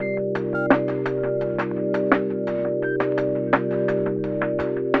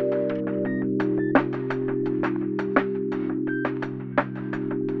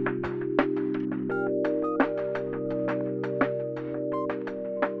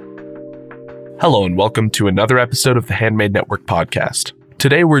Hello and welcome to another episode of the Handmade Network podcast.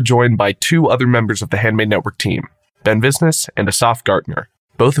 Today we're joined by two other members of the Handmade Network team, Visness and Asaf Gartner,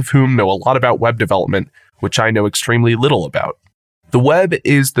 both of whom know a lot about web development, which I know extremely little about. The web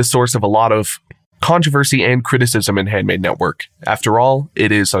is the source of a lot of controversy and criticism in Handmade Network. After all,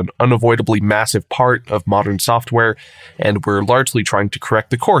 it is an unavoidably massive part of modern software, and we're largely trying to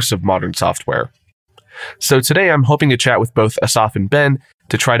correct the course of modern software. So today I'm hoping to chat with both Asaf and Ben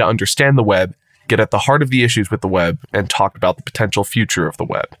to try to understand the web, get at the heart of the issues with the web, and talk about the potential future of the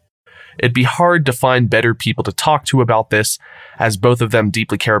web. It'd be hard to find better people to talk to about this, as both of them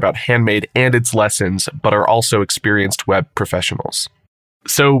deeply care about Handmade and its lessons, but are also experienced web professionals.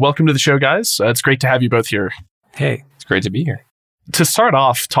 So welcome to the show, guys. It's great to have you both here. Hey, it's great to be here. To start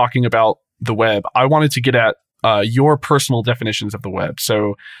off talking about the web, I wanted to get at your personal definitions of the web.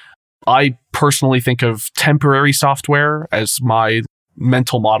 So I personally think of temporary software as my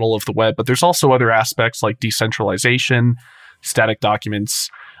mental model of the web, but there's also other aspects like decentralization, static documents.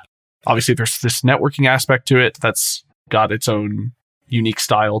 Obviously, there's this networking aspect to it that's got its own unique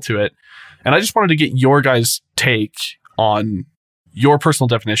style to it. And I just wanted to get your guys' take on your personal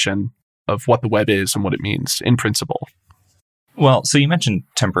definition of what the web is and what it means in principle. Well, so you mentioned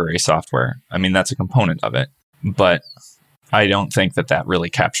temporary software. I mean, that's a component of it, but I don't think that that really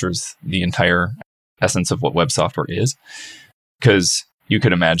captures the entire essence of what web software is. Because you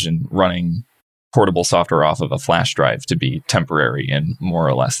could imagine running portable software off of a flash drive to be temporary in more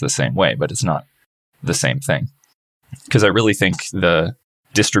or less the same way, but it's not the same thing. Because I really think the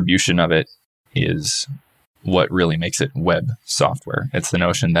distribution of it is what really makes it web software. It's the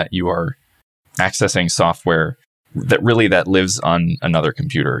notion that you are accessing software that lives on another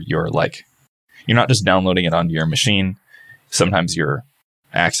computer. You're not just downloading it onto your machine. Sometimes you're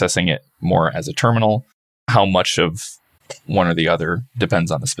accessing it more as a terminal. How much of one or the other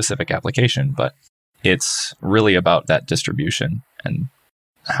depends on the specific application, but it's really about that distribution and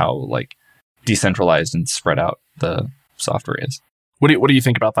how decentralized and spread out the software is. What do you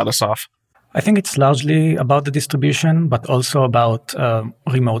think about that, Asaf? I think it's largely about the distribution, but also about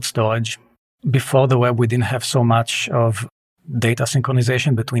remote storage. Before the web, we didn't have so much of data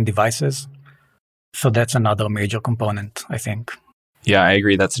synchronization between devices. So that's another major component, I think. Yeah, I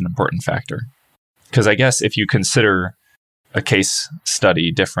agree. That's an important factor. Because I guess if you consider a case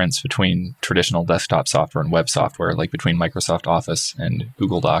study difference between traditional desktop software and web software, like between Microsoft Office and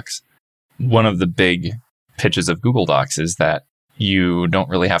Google Docs, one of the big pitches of Google Docs is that you don't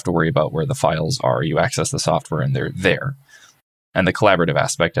really have to worry about where the files are. You access the software and they're there. And the collaborative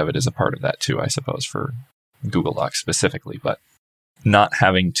aspect of it is a part of that too, I suppose, for Google Docs specifically. But not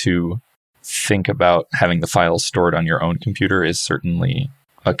having to think about having the files stored on your own computer is certainly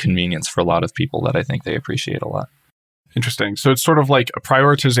a convenience for a lot of people that I think they appreciate a lot. Interesting. So it's sort of like a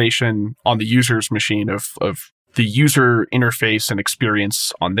prioritization on the user's machine of the user interface and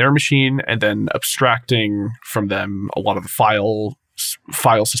experience on their machine, and then abstracting from them a lot of the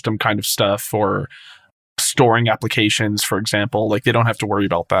file system kind of stuff, or storing applications, for example. Like they don't have to worry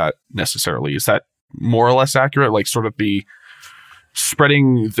about that necessarily. Is that more or less accurate? Like sort of the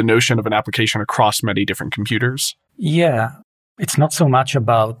spreading the notion of an application across many different computers? Yeah. It's not so much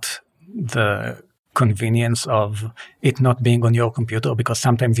about the convenience of it not being on your computer, because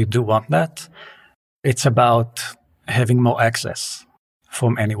sometimes you do want that. It's about having more access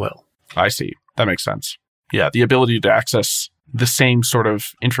from anywhere. I see. That makes sense. Yeah, the ability to access the same sort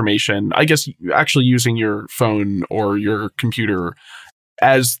of information, I guess actually using your phone or your computer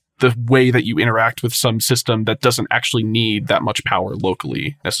as the way that you interact with some system that doesn't actually need that much power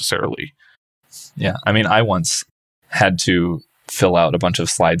locally necessarily. Yeah, I mean, I once had to fill out a bunch of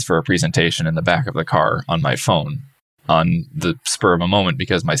slides for a presentation in the back of the car on my phone on the spur of a moment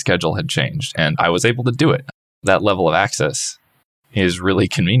because my schedule had changed, and I was able to do it. That level of access is really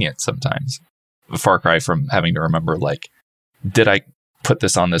convenient sometimes. A far cry from having to remember, did I put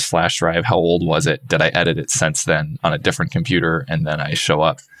this on this flash drive? How old was it? Did I edit it since then on a different computer? And then I show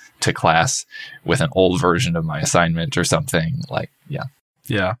up to class with an old version of my assignment or something.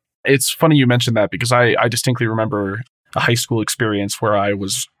 Yeah. It's funny you mentioned that, because I distinctly remember a high school experience where I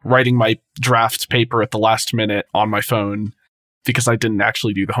was writing my draft paper at the last minute on my phone because I didn't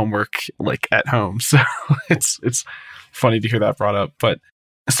actually do the homework at home. So it's funny to hear that brought up. But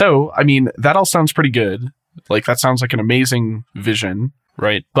so, I mean, that all sounds pretty good. That sounds like an amazing vision,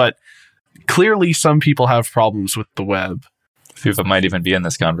 right? But clearly some people have problems with the web. A few of them might even be in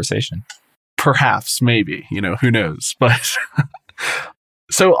this conversation. Perhaps, maybe, who knows? But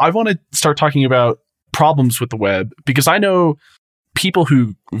so I want to start talking about problems with the web, because I know people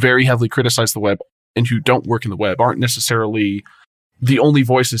who very heavily criticize the web and who don't work in the web aren't necessarily the only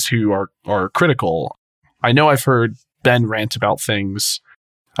voices who are critical. I know I've heard Ben rant about things.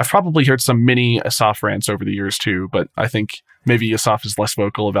 I've probably heard some mini Asaf rants over the years too, but I think maybe Asaf is less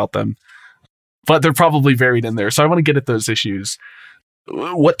vocal about them. But they're probably varied in there. So I want to get at those issues.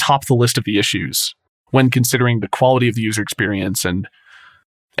 What top the list of the issues when considering the quality of the user experience and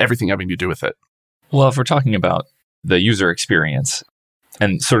everything having to do with it? Well, if we're talking about the user experience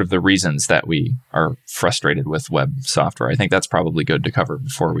and sort of the reasons that we are frustrated with web software, I think that's probably good to cover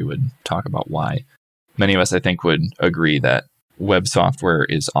before we would talk about why. Many of us, I think, would agree that web software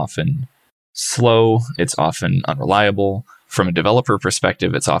is often slow, it's often unreliable. From a developer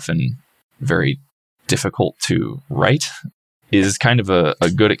perspective, it's often very difficult to write. Is kind of a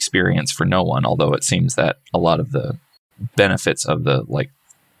good experience for no one, although it seems that a lot of the benefits of the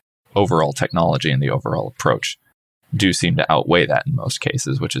overall technology and the overall approach do seem to outweigh that in most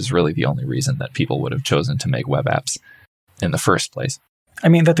cases, which is really the only reason that people would have chosen to make web apps in the first place. I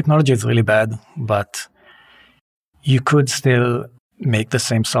mean, the technology is really bad, but you could still make the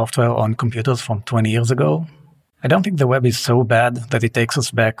same software on computers from 20 years ago. I don't think the web is so bad that it takes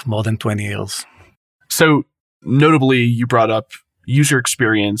us back more than 20 years. So notably, you brought up user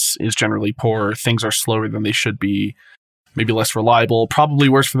experience is generally poor. Things are slower than they should be, maybe less reliable, probably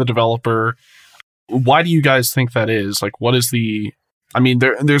worse for the developer. Why do you guys think that is? What is the... I mean,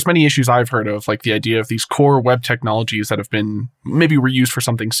 there's many issues I've heard of, like the idea of these core web technologies that have been maybe were used for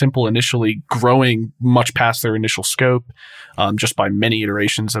something simple initially, growing much past their initial scope, just by many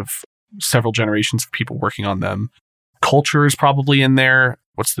iterations of several generations of people working on them. Culture is probably in there.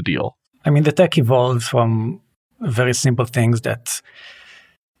 What's the deal? I mean, the tech evolved from very simple things that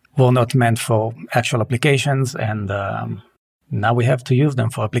were not meant for actual applications, and now we have to use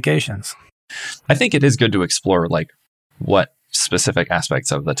them for applications. I think it is good to explore what specific aspects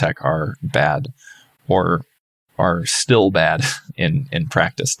of the tech are bad or are still bad in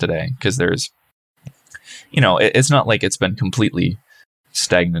practice today, because there's, it's not like it's been completely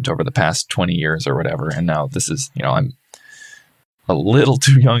stagnant over the past 20 years or whatever. And now this is, I'm a little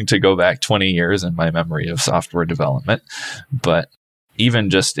too young to go back 20 years in my memory of software development, but even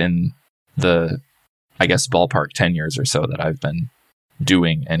just in the, I guess, ballpark 10 years or so that I've been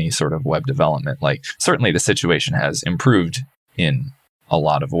doing any sort of web development, certainly the situation has improved in a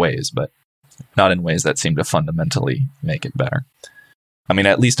lot of ways, but not in ways that seem to fundamentally make it better. I mean,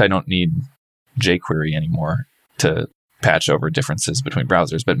 at least I don't need jQuery anymore to patch over differences between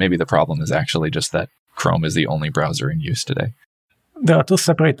browsers, but maybe the problem is actually just that Chrome is the only browser in use today. There are two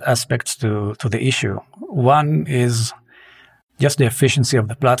separate aspects to the issue. One is just the efficiency of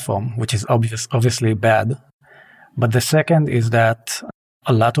the platform, which is obviously bad. But the second is that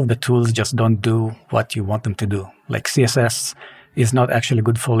a lot of the tools just don't do what you want them to do. Like CSS is not actually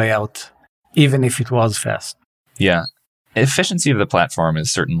good for layout, even if it was fast. Yeah. Efficiency of the platform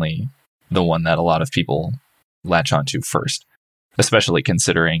is certainly the one that a lot of people latch onto first, especially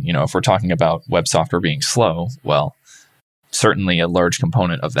considering, if we're talking about web software being slow, well, certainly a large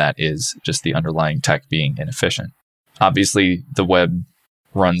component of that is just the underlying tech being inefficient. Obviously, the web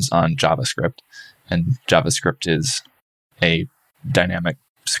runs on JavaScript, and JavaScript is a dynamic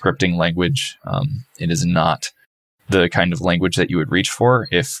scripting language. It is not the kind of language that you would reach for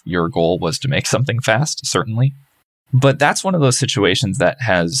if your goal was to make something fast, certainly. But that's one of those situations that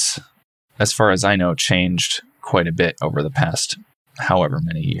has, as far as I know, changed quite a bit over the past however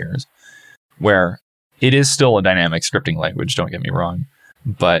many years, where it is still a dynamic scripting language, don't get me wrong,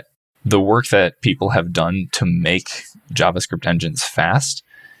 but the work that people have done to make JavaScript engines fast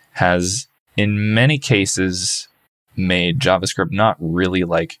has, in many cases, made JavaScript not really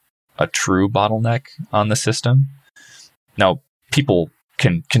like a true bottleneck on the system. Now, people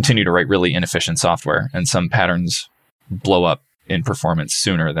can continue to write really inefficient software, and some patterns blow up in performance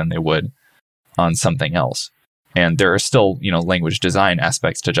sooner than they would on something else. And there are still, language design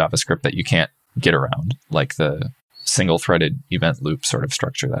aspects to JavaScript that you can't get around, like the single-threaded event loop sort of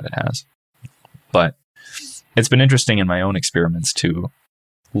structure that it has. But it's been interesting in my own experiments to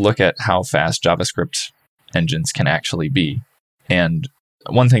look at how fast JavaScript engines can actually be. And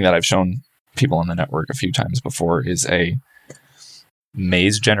one thing that I've shown people on the network a few times before is a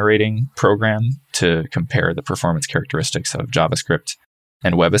maze generating program to compare the performance characteristics of JavaScript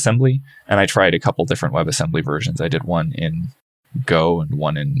and WebAssembly. And I tried a couple different WebAssembly versions. I did one in Go and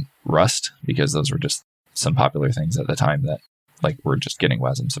one in Rust, because those were just some popular things at the time that were just getting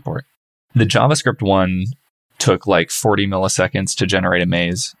WASM support. The JavaScript one took 40 milliseconds to generate a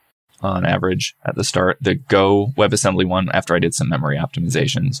maze on average at the start. The Go WebAssembly one, after I did some memory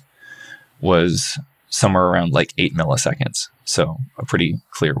optimizations, was somewhere around 8 milliseconds. So a pretty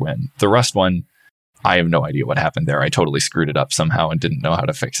clear win. The Rust one, I have no idea what happened there. I totally screwed it up somehow and didn't know how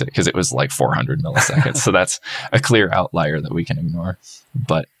to fix it because it was like 400 milliseconds. So that's a clear outlier that we can ignore.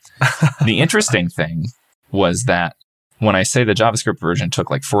 But the interesting thing was that when I say the JavaScript version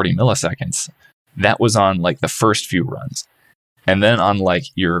took like 40 milliseconds, that was on like the first few runs. And then on like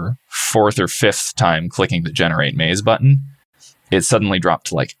your fourth or fifth time clicking the generate maze button, it suddenly dropped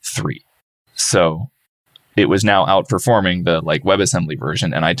to like 3. So it was now outperforming the like WebAssembly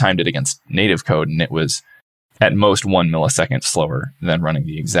version, and I timed it against native code, and it was at most 1 millisecond slower than running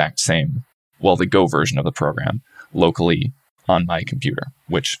the exact same, well, the Go version of the program locally on my computer,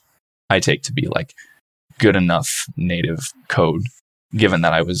 which I take to be like good enough native code, given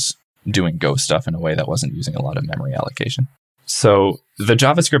that I was doing Go stuff in a way that wasn't using a lot of memory allocation. So the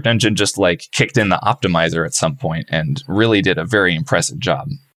JavaScript engine just like kicked in the optimizer at some point and really did a very impressive job.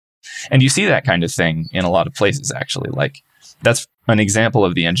 And you see that kind of thing in a lot of places, actually. Like, that's an example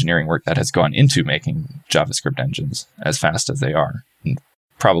of the engineering work that has gone into making JavaScript engines as fast as they are. And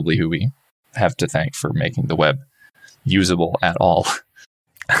probably who we have to thank for making the web usable at all.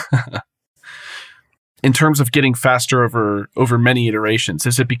 In terms of getting faster over many iterations,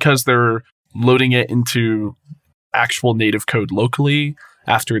 is it because they're loading it into actual native code locally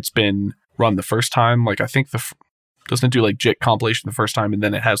after it's been run the first time? Like, I think doesn't it do like JIT compilation the first time and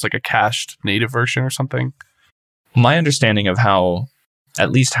then it has like a cached native version or something? My understanding of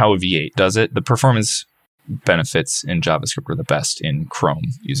at least how V8 does it, the performance benefits in JavaScript are the best in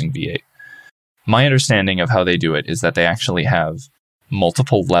Chrome using V8. My understanding of how they do it is that they actually have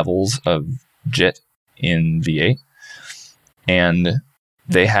multiple levels of JIT in V8, and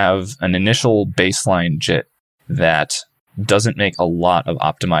they have an initial baseline JIT that doesn't make a lot of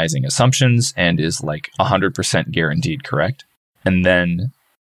optimizing assumptions and is like 100% guaranteed correct. And then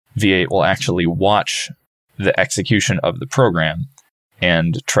V8 will actually watch the execution of the program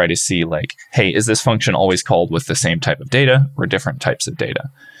and try to see like, hey, is this function always called with the same type of data or different types of data?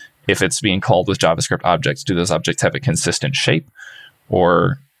 If it's being called with JavaScript objects, do those objects have a consistent shape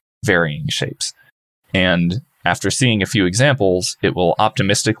or varying shapes? And after seeing a few examples, it will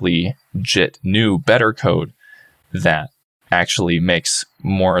optimistically JIT new, better code that actually makes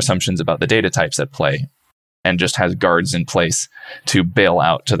more assumptions about the data types at play and just has guards in place to bail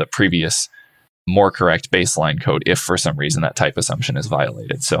out to the previous, more correct baseline code if for some reason that type assumption is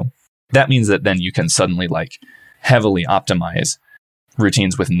violated. So that means that then you can suddenly like heavily optimize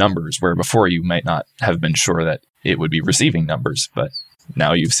routines with numbers where before you might not have been sure that it would be receiving numbers, but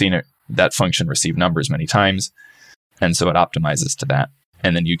now you've seen it, that function receive numbers many times. And so it optimizes to that.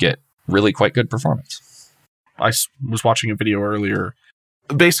 And then you get really quite good performance. I was watching a video earlier.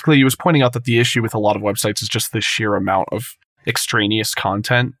 Basically, he was pointing out that the issue with a lot of websites is just the sheer amount of extraneous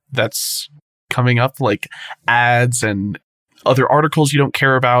content that's coming up, like ads and other articles you don't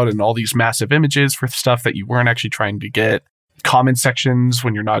care about, and all these massive images for stuff that you weren't actually trying to get. Comment sections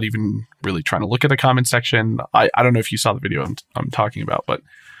when you're not even really trying to look at a comment section. I don't know if you saw the video I'm talking about, but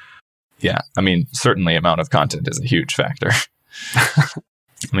yeah, I mean, certainly amount of content is a huge factor.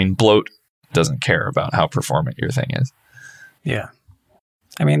 I mean, bloat doesn't care about how performant your thing is. Yeah.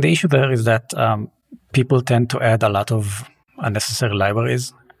 I mean, the issue there is that people tend to add a lot of unnecessary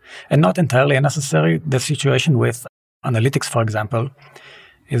libraries, and not entirely unnecessary. The situation with analytics, for example,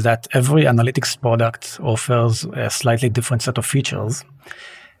 is that every analytics product offers a slightly different set of features,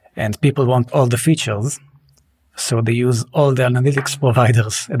 and people want all the features, so they use all the analytics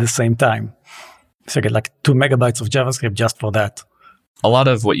providers at the same time. So you get like 2 megabytes of JavaScript just for that. A lot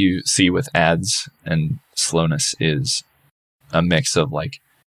of what you see with ads and slowness is a mix of like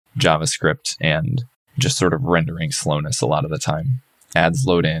JavaScript and just sort of rendering slowness a lot of the time. Ads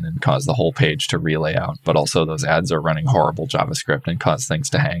load in and cause the whole page to relay out, but also those ads are running horrible JavaScript and cause things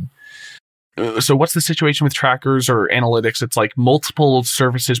to hang. So what's the situation with trackers or analytics? It's like multiple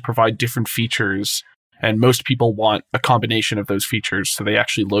services provide different features, and most people want a combination of those features. So they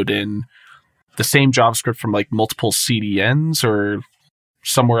actually load in the same JavaScript from like multiple CDNs or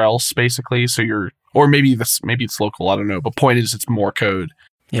somewhere else, basically. So or maybe it's local, I don't know. But point is, it's more code.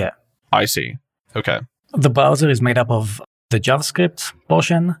 Yeah. I see. Okay. The browser is made up of the JavaScript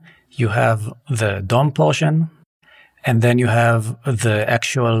portion, you have the DOM portion, and then you have the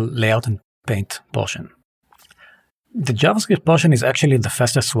actual layout and paint portion. The JavaScript portion is actually the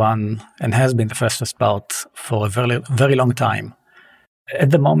fastest one and has been the fastest part for a very, very long time.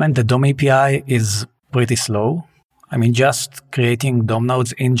 At the moment, the DOM API is pretty slow. I mean, just creating DOM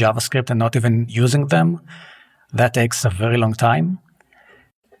nodes in JavaScript and not even using them, that takes a very long time.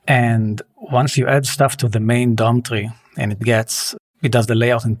 And once you add stuff to the main DOM tree and it does the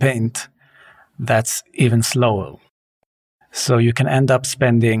layout and paint, that's even slower. So you can end up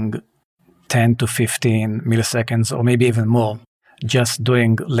spending 10 to 15 milliseconds or maybe even more just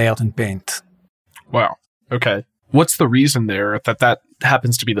doing layout and paint. Wow. Okay. What's the reason there that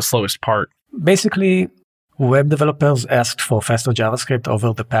happens to be the slowest part? Basically, web developers asked for faster JavaScript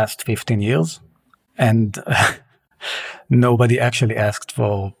over the past 15 years, and nobody actually asked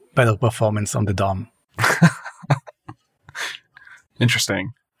for better performance on the DOM.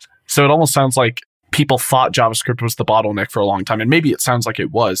 Interesting. So it almost sounds like people thought JavaScript was the bottleneck for a long time, and maybe it sounds like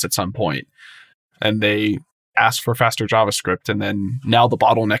it was at some point, and they asked for faster JavaScript, and then now the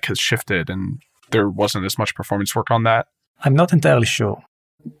bottleneck has shifted, and there wasn't as much performance work on that. I'm not entirely sure.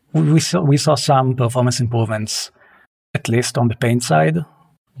 We saw some performance improvements, at least on the paint side.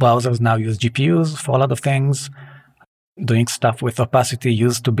 Browsers now use GPUs for a lot of things. Doing stuff with opacity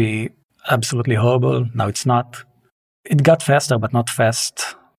used to be absolutely horrible. Now it's not. It got faster, but not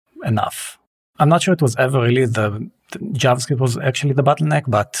fast enough. I'm not sure it was ever really the JavaScript was actually the bottleneck,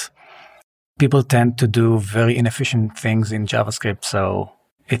 but people tend to do very inefficient things in JavaScript, so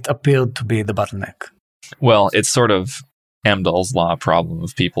it appeared to be the bottleneck. Well, it's sort of Amdahl's law problem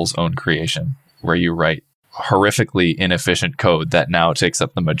of people's own creation, where you write horrifically inefficient code that now takes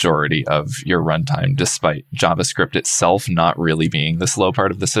up the majority of your runtime, despite JavaScript itself not really being the slow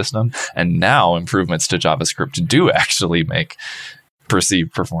part of the system. And now improvements to JavaScript do actually make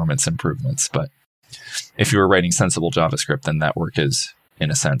perceived performance improvements. But if you were writing sensible JavaScript, then that work is,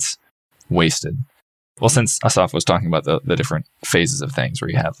 in a sense, wasted. Well, since Asaf was talking about the different phases of things where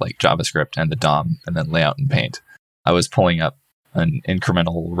you have like JavaScript and the DOM and then layout and paint, I was pulling up an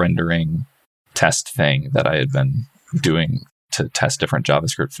incremental rendering test thing that I had been doing to test different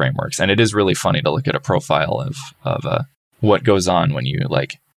JavaScript frameworks. And it is really funny to look at a profile of what goes on when you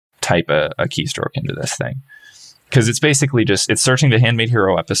like type a keystroke into this thing. Because it's basically it's searching the Handmade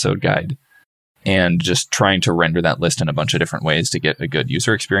Hero episode guide and just trying to render that list in a bunch of different ways to get a good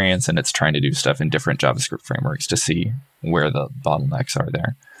user experience. And it's trying to do stuff in different JavaScript frameworks to see where the bottlenecks are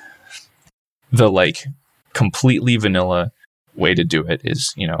there. The like completely vanilla way to do it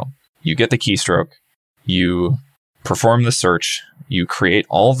is, you get the keystroke, you perform the search, you create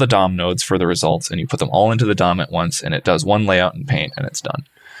all the DOM nodes for the results, and you put them all into the DOM at once, and it does one layout and paint, and it's done.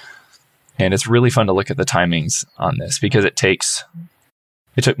 And it's really fun to look at the timings on this, because it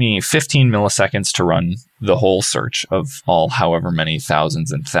took me 15 milliseconds to run the whole search of all however many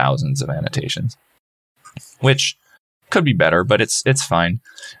thousands and thousands of annotations, which could be better, but it's fine.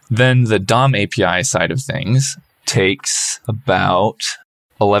 Then the DOM API side of things takes about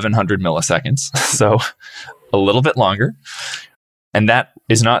 1100 milliseconds, so a little bit longer. And that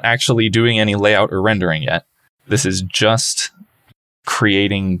is not actually doing any layout or rendering yet. This is just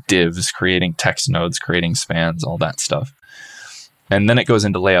creating divs, creating text nodes, creating spans, all that stuff. And then it goes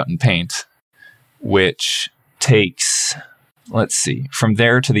into layout and paint, which takes, from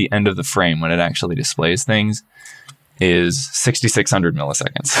there to the end of the frame when it actually displays things is 6600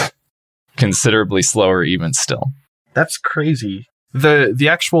 milliseconds. Considerably slower even still. That's crazy. The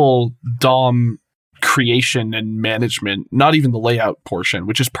actual DOM creation and management, not even the layout portion,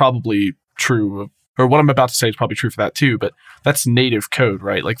 which is probably true, or what I'm about to say is probably true for that too, but that's native code,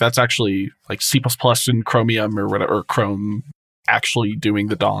 right? Like that's actually like C++ and Chromium or whatever, or Chrome actually doing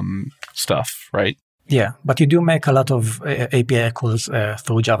the DOM stuff, right? Yeah, but you do make a lot of API calls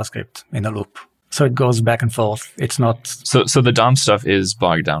through JavaScript in a loop. So it goes back and forth. It's not... So the DOM stuff is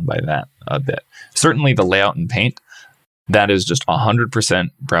bogged down by that a bit. Certainly the layout and paint, that is just 100%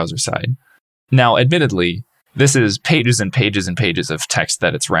 browser side. Now, admittedly, this is pages and pages and pages of text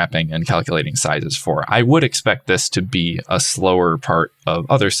that it's wrapping and calculating sizes for. I would expect this to be a slower part of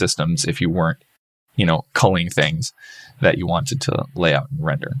other systems if you weren't, culling things that you wanted to lay out and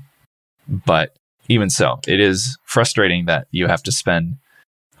render. But even so, it is frustrating that you have to spend,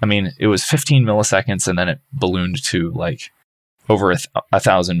 it was 15 milliseconds and then it ballooned to like over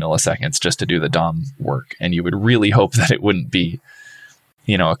 1,000 milliseconds just to do the DOM work. And you would really hope that it wouldn't be,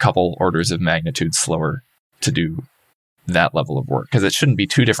 a couple orders of magnitude slower to do that level of work, because it shouldn't be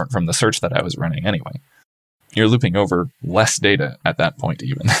too different from the search that I was running anyway. You're looping over less data at that point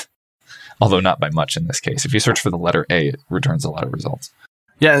even, although not by much in this case. If you search for the letter A, it returns a lot of results.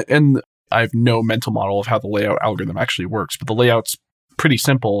 Yeah, and I have no mental model of how the layout algorithm actually works, but the layout's pretty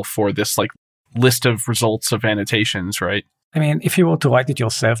simple for this like list of results of annotations, right? If you were to write it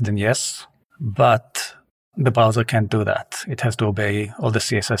yourself, then yes, but the browser can't do that. It has to obey all the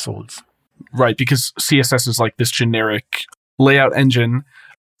CSS rules. Right, because CSS is like this generic layout engine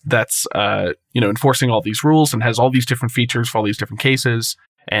that's enforcing all these rules and has all these different features for all these different cases,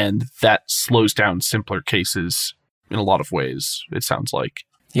 and that slows down simpler cases in a lot of ways, it sounds like.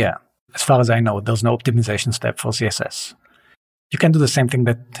 Yeah, as far as I know, there's no optimization step for CSS. You can do the same thing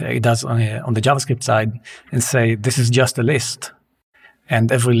that it does on the JavaScript side and say, this is just a list.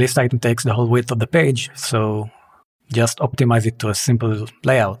 And every list item takes the whole width of the page. So just optimize it to a simple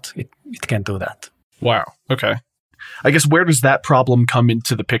layout. It can't do that. Wow. Okay. I guess where does that problem come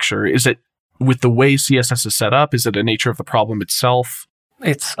into the picture? Is it with the way CSS is set up? Is it a nature of the problem itself?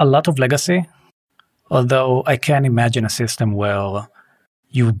 It's a lot of legacy. Although I can imagine a system where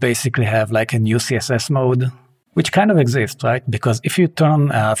you would basically have like a new CSS mode, which kind of exists, right? Because if you turn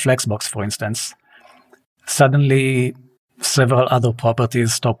Flexbox, for instance, suddenly several other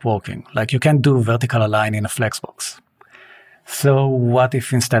properties stop working. Like you can't do vertical align in a Flexbox. So what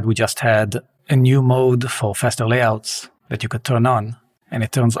if instead we just had a new mode for faster layouts that you could turn on, and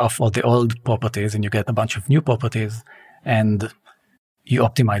it turns off all the old properties and you get a bunch of new properties and you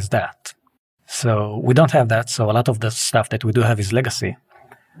optimize that. So we don't have that. So a lot of the stuff that we do have is legacy.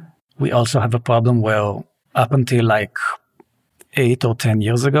 We also have a problem where up until like 8 or 10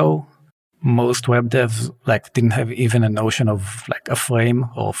 years ago, most web devs like didn't have even a notion of like a frame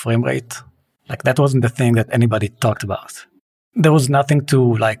or frame rate. Like that wasn't the thing that anybody talked about. There was nothing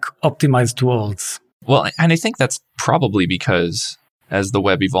to like optimize towards. Well, and I think that's probably because as the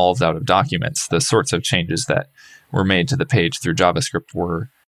web evolved out of documents, the sorts of changes that were made to the page through JavaScript were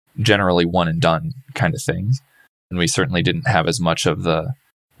generally one and done kind of things. And we certainly didn't have as much of the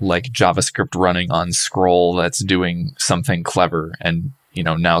like JavaScript running on scroll that's doing something clever and, you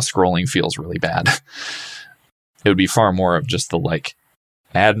know, now scrolling feels really bad. It would be far more of just the like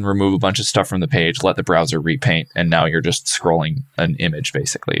add and remove a bunch of stuff from the page, let the browser repaint, and now you're just scrolling an image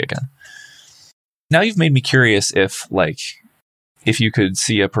basically again. Now you've made me curious if you could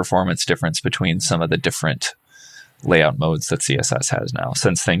see a performance difference between some of the different layout modes that CSS has now,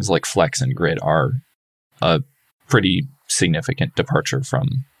 since things like Flex and Grid are a pretty significant departure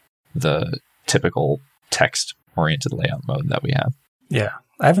from the typical text-oriented layout mode that we have. Yeah,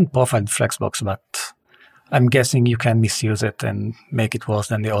 I haven't profiled Flexbox, but I'm guessing you can misuse it and make it worse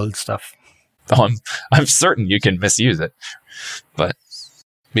than the old stuff. Oh, I'm certain you can misuse it, but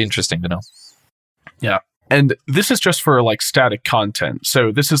it'd be interesting to know. Yeah. And this is just for like static content.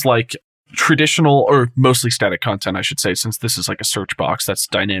 So this is like traditional or mostly static content, I should say, since this is like a search box that's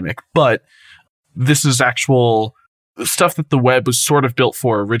dynamic. But this is actual stuff that the web was sort of built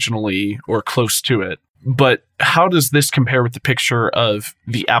for originally or close to it. But how does this compare with the picture of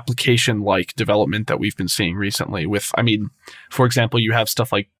the application-like development that we've been seeing recently with, I mean, for example, you have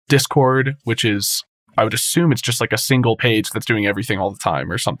stuff like Discord, which is, I would assume it's just like a single page that's doing everything all the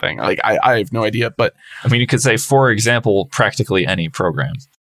time or something. Like, I have no idea, but... I mean, you could say, for example, practically any program.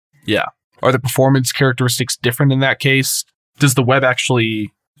 Yeah. Are the performance characteristics different in that case? Does the web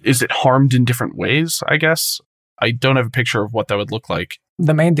actually, is it harmed in different ways, I guess? I don't have a picture of what that would look like.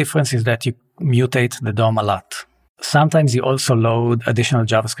 The main difference is that you mutate the DOM a lot. Sometimes you also load additional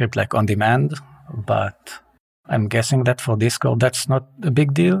JavaScript like on demand, but I'm guessing that for Discord, that's not a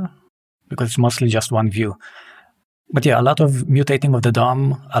big deal because it's mostly just one view. But yeah, a lot of mutating of the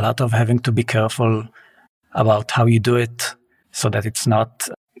DOM, a lot of having to be careful about how you do it so that it's not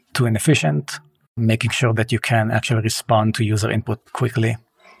too inefficient, making sure that you can actually respond to user input quickly.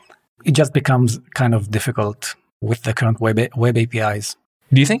 It just becomes kind of difficult with the current web APIs.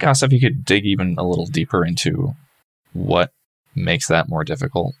 Do you think, Asaf, you could dig even a little deeper into what makes that more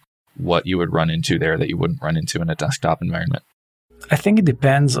difficult? What you would run into there that you wouldn't run into in a desktop environment? I think it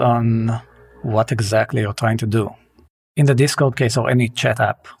depends on what exactly you're trying to do. In the Discord case or any chat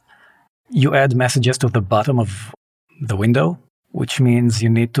app, you add messages to the bottom of the window, which means you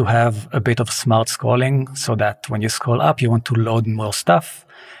need to have a bit of smart scrolling so that when you scroll up, you want to load more stuff,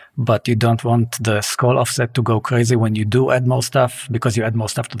 but you don't want the scroll offset to go crazy when you do add more stuff because you add more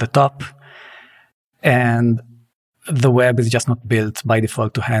stuff to the top. And the web is just not built by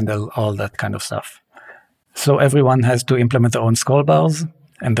default to handle all that kind of stuff. So everyone has to implement their own scroll bars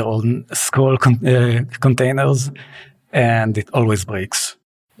and their own scroll containers, and it always breaks.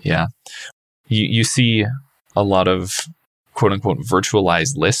 Yeah. You see a lot of quote-unquote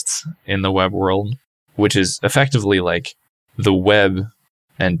virtualized lists in the web world, which is effectively like the web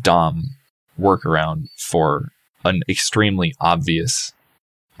and DOM workaround for an extremely obvious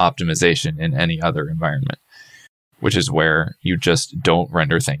optimization in any other environment, which is where you just don't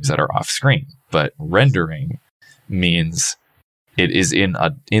render things that are off screen. But rendering means it is in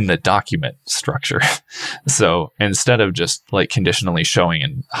the document structure. So instead of just like conditionally showing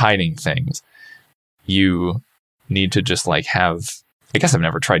and hiding things, you need to just like have, I guess I've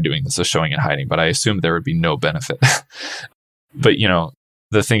never tried doing this with showing and hiding, but I assume there would be no benefit. But you know,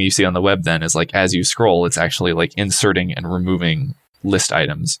 the thing you see on the web then is like, as you scroll, it's actually like inserting and removing list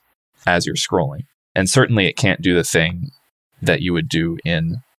items as you're scrolling. And certainly it can't do the thing that you would do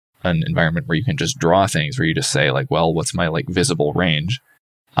in an environment where you can just draw things, where you just say like, well, what's my like visible range?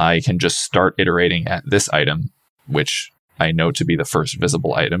 I can just start iterating at this item, which I know to be the first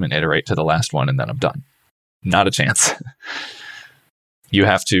visible item, and iterate to the last one, and then I'm done. Not a chance. You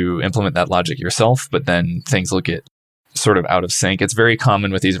have to implement that logic yourself, but then things will get sort of out of sync. It's very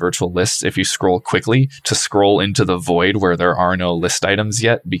common with these virtual lists, if you scroll quickly, to scroll into the void where there are no list items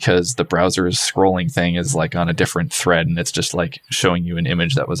yet, because the browser's scrolling thing is like on a different thread, and it's just like showing you an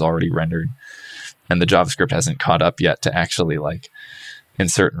image that was already rendered. And the JavaScript hasn't caught up yet to actually like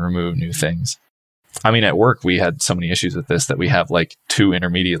insert and remove new things. I mean, at work, we had so many issues with this that we have like 2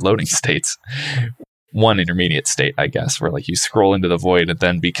 intermediate loading states. One intermediate state, I guess, where like you scroll into the void, and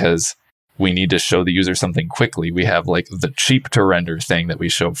then because we need to show the user something quickly, we have like the cheap to render thing that we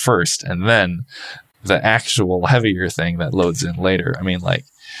show first, and then the actual heavier thing that loads in later. I mean, like,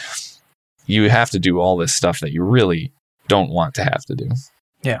 you have to do all this stuff that you really don't want to have to do.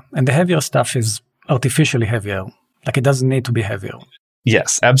 Yeah, and the heavier stuff is artificially heavier. Like, it doesn't need to be heavier.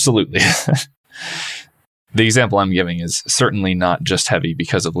 Yes, absolutely. The example I'm giving is certainly not just heavy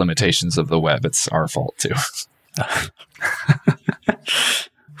because of limitations of the web. It's our fault too.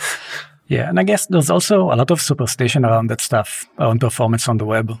 Yeah, and I guess there's also a lot of superstition around that stuff, around performance on the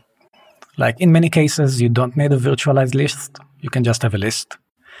web. Like, in many cases, you don't need a virtualized list. You can just have a list.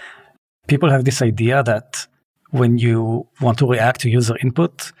 People have this idea that when you want to react to user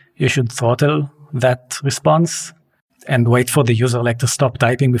input, you should throttle that response and wait for the user like to stop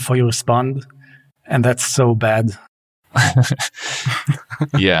typing before you respond. And that's so bad.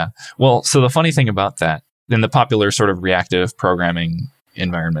 Yeah. Well, so the funny thing about that, in the popular sort of reactive programming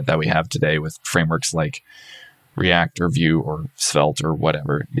environment that we have today with frameworks like React or Vue or Svelte or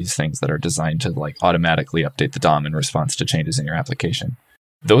whatever, these things that are designed to like automatically update the DOM in response to changes in your application,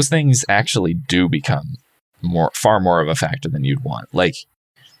 those things actually do become far more of a factor than you'd want. Like,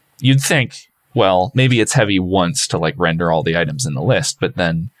 you'd think, well, maybe it's heavy once to like render all the items in the list, but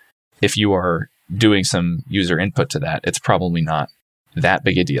then if you are doing some user input to that, it's probably not that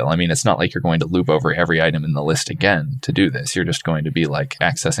big a deal. I mean, it's not like you're going to loop over every item in the list again to do this. You're just going to be like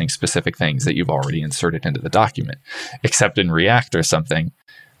accessing specific things that you've already inserted into the document. Except in React or something,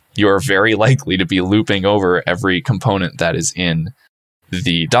 you're very likely to be looping over every component that is in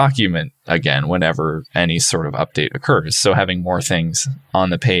the document again whenever any sort of update occurs. So having more things on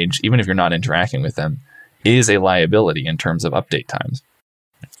the page, even if you're not interacting with them, is a liability in terms of update times.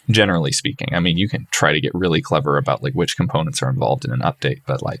 Generally speaking, I mean, you can try to get really clever about like which components are involved in an update,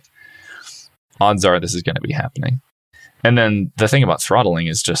 but like odds are this is going to be happening. And then the thing about throttling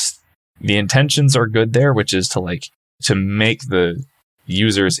is just the intentions are good there, which is to make the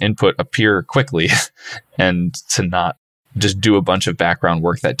user's input appear quickly and to not just do a bunch of background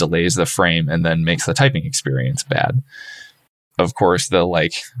work that delays the frame and then makes the typing experience bad. Of course, the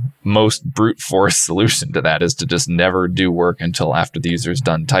like most brute force solution to that is to just never do work until after the user's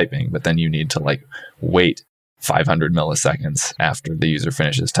done typing. But then you need to like wait 500 milliseconds after the user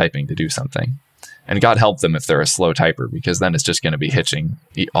finishes typing to do something. And God help them if they're a slow typer, because then it's just going to be hitching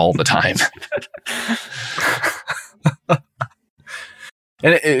all the time.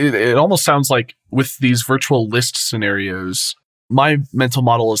 And it almost sounds like with these virtual list scenarios, my mental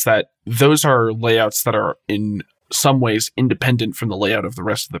model is that those are layouts that are in some ways independent from the layout of the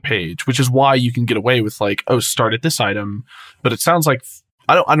rest of the page, which is why you can get away with like, oh, start at this item. But it sounds like,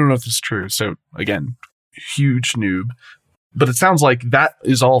 I don't know if this is true. So again, huge noob, but it sounds like that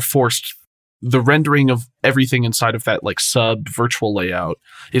is all forced. The rendering of everything inside of that like sub virtual layout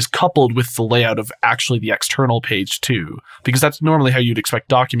is coupled with the layout of actually the external page too, because that's normally how you'd expect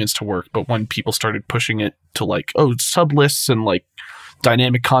documents to work. But when people started pushing it to like, oh, sub lists and like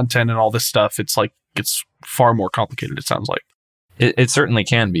dynamic content and all this stuff, it's like, it's far more complicated, it sounds like. It certainly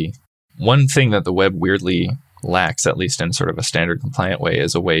can be. One thing that the web weirdly lacks, at least in sort of a standard compliant way,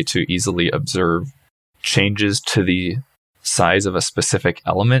 is a way to easily observe changes to the size of a specific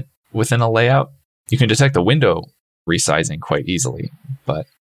element within a layout. You can detect the window resizing quite easily, but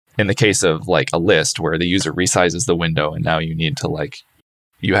in the case of like a list where the user resizes the window and now you need to like,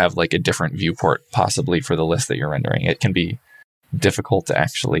 you have like a different viewport possibly for the list that you're rendering, it can be difficult to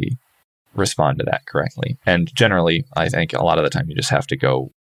actually respond to that correctly. And generally, I think a lot of the time you just have to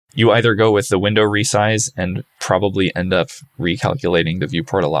you either go with the window resize and probably end up recalculating the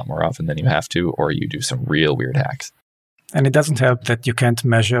viewport a lot more often than you have to, or you do some real weird hacks. And it doesn't help that you can't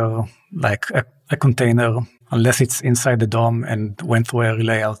measure like a container unless it's inside the DOM and went through a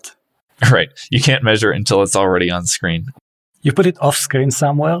layout. Right. You can't measure until it's already on screen. You put it off screen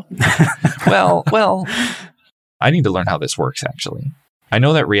somewhere. Well, I need to learn how this works actually. I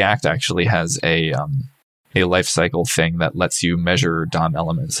know that React actually has a a lifecycle thing that lets you measure DOM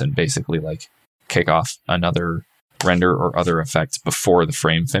elements and basically like kick off another render or other effects before the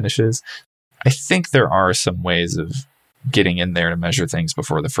frame finishes. I think there are some ways of getting in there to measure things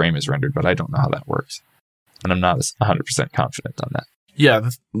before the frame is rendered, but I don't know how that works. And I'm not 100% confident on that. Yeah,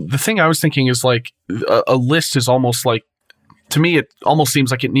 the thing I was thinking is like a list is almost like, to me, it almost seems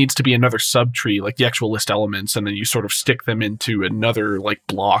like it needs to be another subtree, like the actual list elements, and then you sort of stick them into another like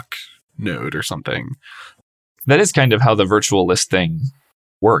block node or something. That is kind of how the virtual list thing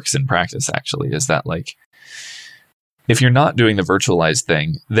works in practice, actually, is that like, if you're not doing the virtualized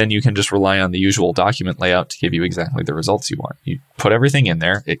thing, then you can just rely on the usual document layout to give you exactly the results you want. You put everything in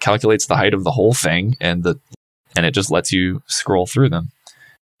there, it calculates the height of the whole thing, and it just lets you scroll through them.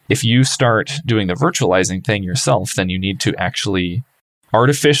 If you start doing the virtualizing thing yourself, then you need to actually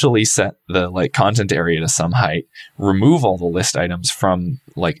artificially set the like content area to some height, remove all the list items from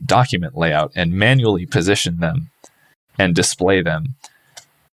like document layout, and manually position them and display them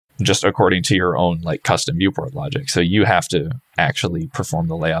just according to your own like custom viewport logic. So you have to actually perform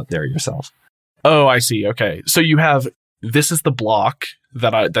the layout there yourself. Oh, I see. Okay. So you have, this is the block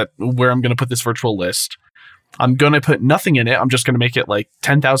that where I'm going to put this virtual list. I'm going to put nothing in it. I'm just going to make it like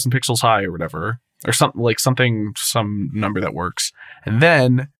 10,000 pixels high or whatever, or some number that works. And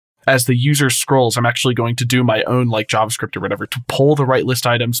then as the user scrolls, I'm actually going to do my own like JavaScript or whatever to pull the right list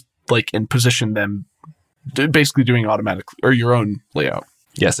items like and position them, basically doing automatic or your own layout.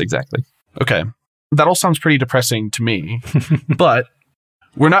 Yes, exactly. Okay. That all sounds pretty depressing to me, but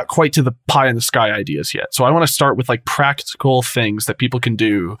we're not quite to the pie in the sky ideas yet. So I want to start with like practical things that people can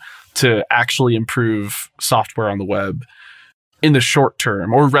do to actually improve software on the web in the short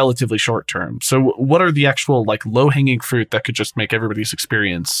term or relatively short term. So what are the actual like low-hanging fruit that could just make everybody's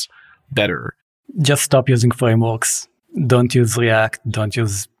experience better? Just stop using frameworks. Don't use React. Don't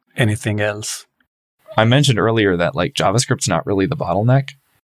use anything else. I mentioned earlier that like JavaScript's not really the bottleneck,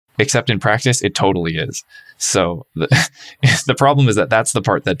 except in practice, it totally is. So the problem is that that's the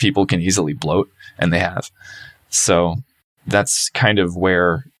part that people can easily bloat, and they have. So that's kind of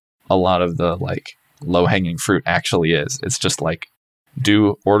where a lot of the like low-hanging fruit actually is. It's just like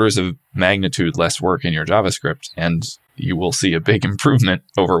do orders of magnitude less work in your JavaScript, and you will see a big improvement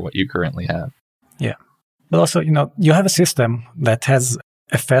over what you currently have. Yeah. But also, you have a system that has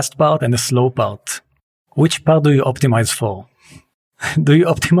a fast part and a slow part. Which part do you optimize for? Do you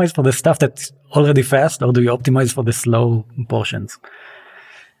optimize for the stuff that's already fast, or do you optimize for the slow portions?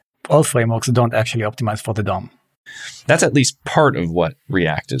 All frameworks don't actually optimize for the DOM. That's at least part of what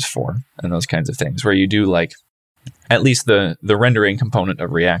React is for, and those kinds of things, where you do like, at least the rendering component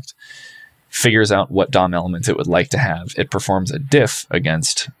of React figures out what DOM elements it would like to have. It performs a diff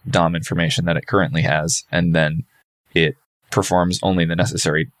against DOM information that it currently has, and then it performs only the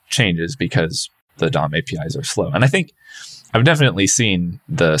necessary changes because the DOM APIs are slow. And I think I've definitely seen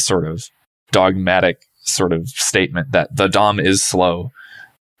the sort of dogmatic sort of statement that the DOM is slow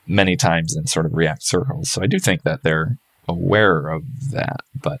many times in sort of React circles. So I do think that they're aware of that,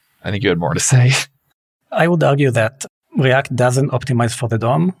 but I think you had more to say. I would argue that React doesn't optimize for the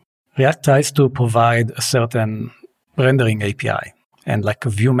DOM. React tries to provide a certain rendering API and like a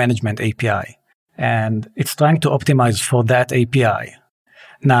view management API. And it's trying to optimize for that API.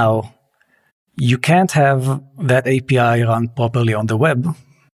 Now, you can't have that API run properly on the web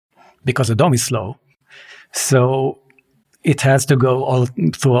because the DOM is slow. So it has to go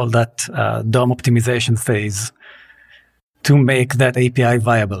through all that DOM optimization phase to make that API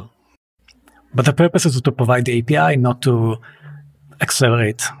viable. But the purpose is to provide the API, not to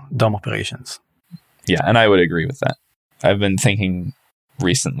accelerate DOM operations. Yeah, and I would agree with that. I've been thinking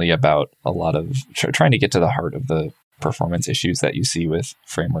recently about a lot of trying to get to the heart of the performance issues that you see with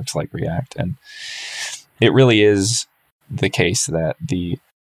frameworks like React. And it really is the case that the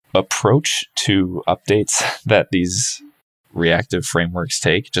approach to updates that these reactive frameworks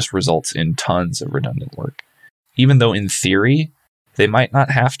take just results in tons of redundant work. Even though in theory, they might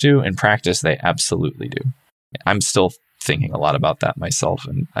not have to, in practice, they absolutely do. I'm still thinking a lot about that myself,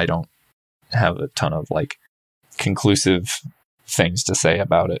 and I don't have a ton of like conclusive things to say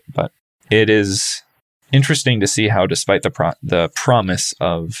about it, but it is interesting to see how, despite the promise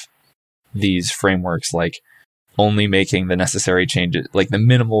of these frameworks, like only making the necessary changes, like the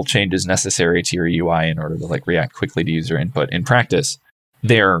minimal changes necessary to your UI in order to like react quickly to user input, in practice,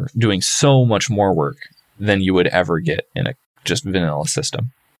 they're doing so much more work than you would ever get in a just vanilla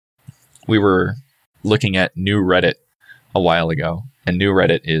system. We were looking at New Reddit a while ago, and New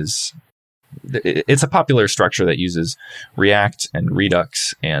Reddit it's a popular structure that uses React and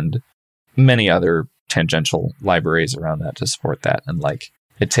Redux and many other tangential libraries around that to support that. And like,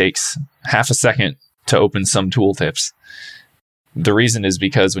 it takes half a second to open some tooltips. The reason is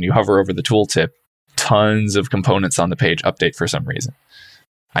because when you hover over the tooltip, tons of components on the page update for some reason.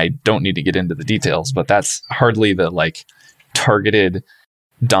 I don't need to get into the details, but that's hardly the like targeted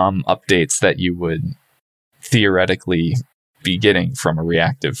DOM updates that you would theoretically be getting from a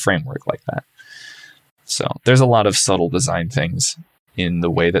reactive framework like that. So there's a lot of subtle design things in the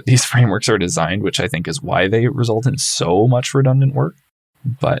way that these frameworks are designed, which I think is why they result in so much redundant work.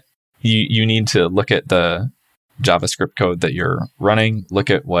 But you need to look at the JavaScript code that you're running, look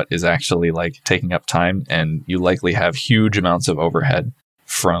at what is actually like taking up time, and you likely have huge amounts of overhead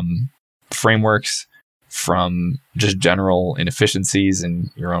from frameworks, from just general inefficiencies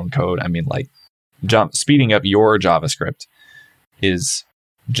in your own code. I mean, like speeding up your JavaScript is,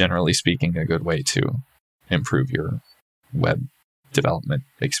 generally speaking, a good way to improve your web development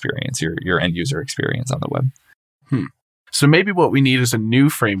experience, your end user experience on the web. So maybe what we need is a new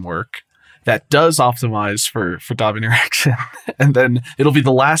framework that does optimize for DOM interaction, and then it'll be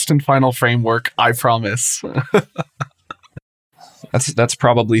the last and final framework, I promise. That's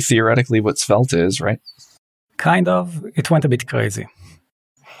probably theoretically what Svelte is, right? Kind of. It went a bit crazy.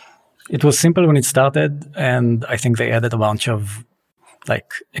 It was simple when it started, and I think they added a bunch of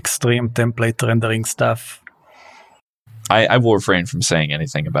like extreme template rendering stuff. I will refrain from saying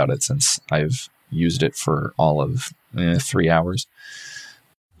anything about it since I've used it for all of 3 hours.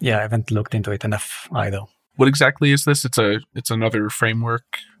 Yeah, I haven't looked into it enough either. What exactly is this? It's another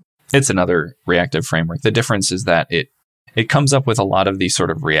framework? It's another reactive framework. The difference is that it comes up with a lot of these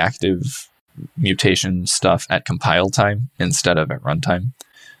sort of reactive mutation stuff at compile time instead of at runtime.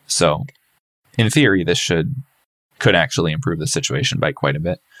 So in theory, this could actually improve the situation by quite a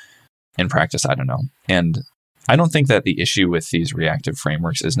bit. In practice, I don't know. And I don't think that the issue with these reactive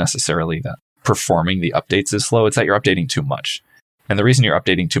frameworks is necessarily that performing the updates is slow. It's that you're updating too much. And the reason you're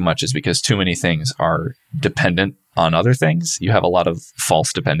updating too much is because too many things are dependent on other things. You have a lot of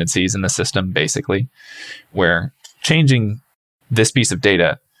false dependencies in the system, basically, where changing this piece of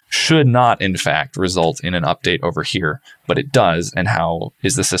data should not, in fact, result in an update over here, but it does. And how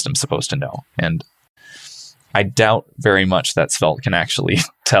is the system supposed to know? And I doubt very much that Svelte can actually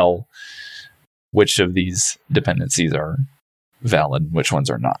tell which of these dependencies are valid, which ones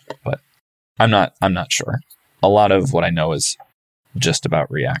are not. But I'm not sure. A lot of what I know is just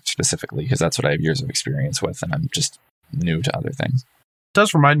about React specifically, because that's what I have years of experience with, and I'm just new to other things. It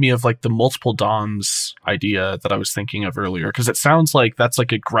does remind me of like the multiple DOMs idea that I was thinking of earlier, because it sounds like that's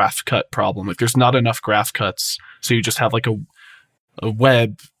like a graph cut problem. Like there's not enough graph cuts, so you just have like a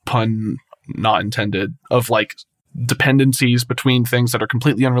web, pun not intended, of like dependencies between things that are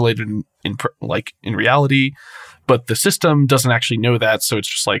completely unrelated in reality, but the system doesn't actually know that, so it's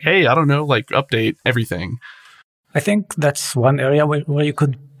just like, hey, I don't know, like update everything. I think that's one area where you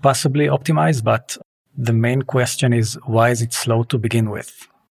could possibly optimize, but the main question is, why is it slow to begin with?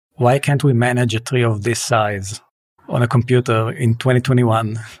 Why can't we manage a tree of this size on a computer in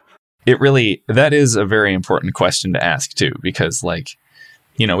 2021? That is a very important question to ask too, because like,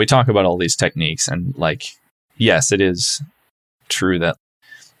 we talk about all these techniques and like, yes, it is true that,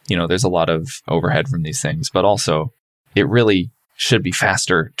 there's a lot of overhead from these things, but also it really should be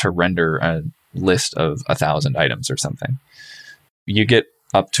faster to render a list of 1,000 items or something. You get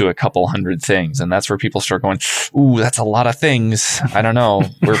up to a couple hundred things, and that's where people start going, ooh, that's a lot of things. I don't know.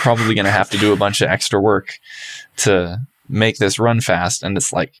 We're probably going to have to do a bunch of extra work to make this run fast. And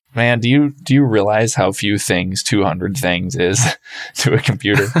it's like, man, do you realize how few things 200 things is to a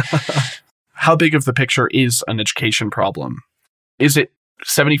computer? How big of the picture is an education problem? Is it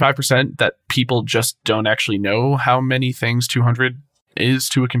 75% that people just don't actually know how many things 200 is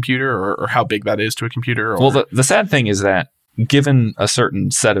to a computer, or how big that is to a computer? Or... Well, the sad thing is that given a certain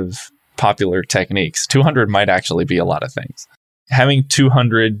set of popular techniques, 200 might actually be a lot of things. Having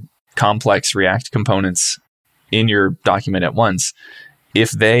 200 complex React components in your document at once,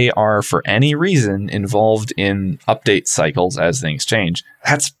 if they are for any reason involved in update cycles as things change,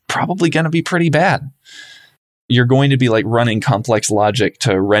 that's probably going to be pretty bad. You're going to be like running complex logic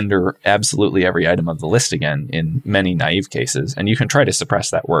to render absolutely every item of the list again in many naive cases. And you can try to suppress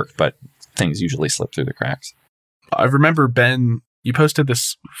that work, but things usually slip through the cracks. I remember, Ben, you posted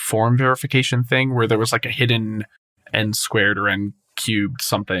this form verification thing where there was like a hidden n squared or n cubed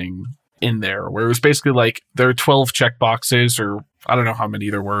something in there, where it was basically like there are 12 checkboxes, or I don't know how many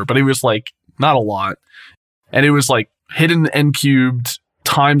there were, but it was like not a lot. And it was like hidden n cubed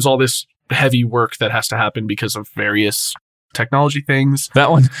times all this heavy work that has to happen because of various technology things. That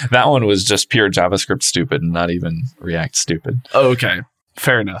one was just pure JavaScript stupid and not even React stupid. Oh, okay.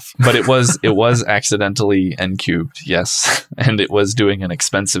 Fair enough. But it was accidentally n cubed, yes. And it was doing an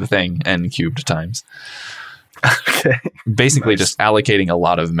expensive thing n cubed times. Okay. Basically Nice. just allocating a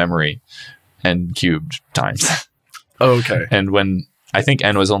lot of memory n cubed times. Okay. And when I think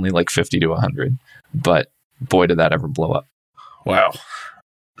n was only like 50 to 100, but boy, did that ever blow up. Wow.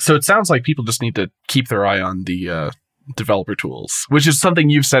 So it sounds like people just need to keep their eye on the developer tools, which is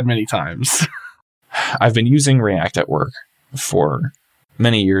something you've said many times. I've been using React at work for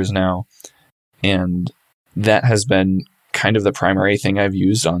many years now, and that has been kind of the primary thing I've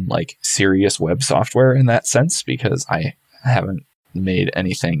used on like serious web software in that sense, because I haven't made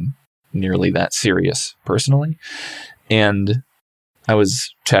anything nearly that serious personally. And I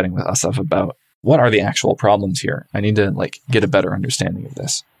was chatting with Asaf about what are the actual problems here. I need to like get a better understanding of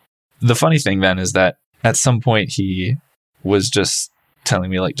this. The funny thing then is that at some point he was just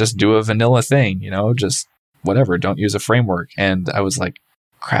telling me like, just do a vanilla thing, just whatever, don't use a framework. And I was like,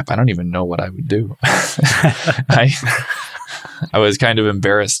 crap, I don't even know what I would do. I was kind of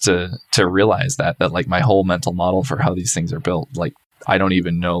embarrassed to realize that like my whole mental model for how these things are built, like I don't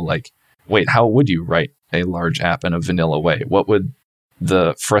even know, like, wait, how would you write a large app in a vanilla way? What would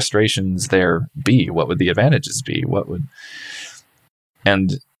the frustrations there be? What would the advantages be?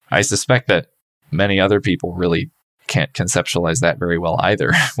 And I suspect that many other people really can't conceptualize that very well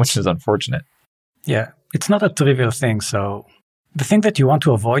either, which is unfortunate. Yeah, it's not a trivial thing. So the thing that you want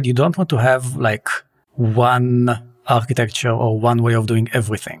to avoid, you don't want to have like one architecture or one way of doing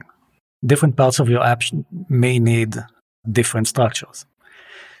everything. Different parts of your app may need different structures.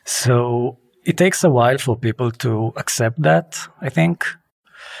 So it takes a while for people to accept that, I think,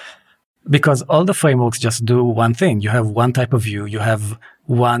 because all the frameworks just do one thing. You have one type of view, you have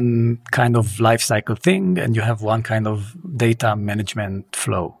one kind of lifecycle thing, and you have one kind of data management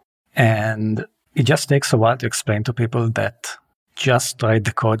flow. And it just takes a while to explain to people that just write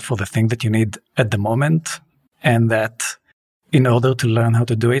the code for the thing that you need at the moment, and that in order to learn how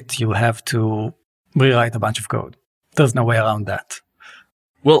to do it, you'll have to rewrite a bunch of code. There's no way around that.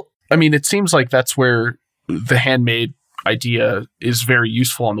 Well, I mean, it seems like that's where the handmade idea is very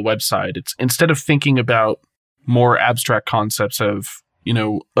useful on the website. It's instead of thinking about more abstract concepts of,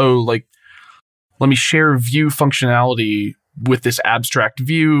 like, let me share view functionality with this abstract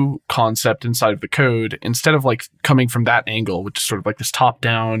view concept inside of the code, instead of like coming from that angle, which is sort of like this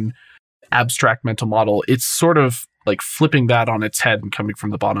top-down abstract mental model, it's sort of like flipping that on its head and coming from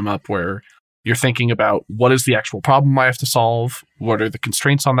the bottom up, where you're thinking about what is the actual problem I have to solve, what are the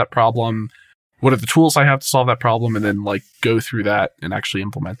constraints on that problem, what are the tools I have to solve that problem, and then like go through that and actually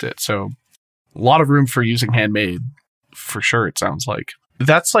implement it. So a lot of room for using handmade, for sure, it sounds like.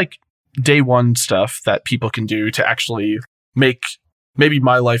 That's like day one stuff that people can do to actually make maybe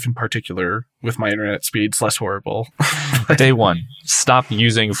my life in particular with my internet speeds less horrible. Day one, stop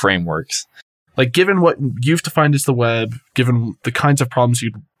using frameworks. Like, given what you've defined as the web, given the kinds of problems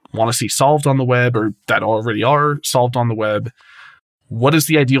you'd want to see solved on the web or that already are solved on the web, what is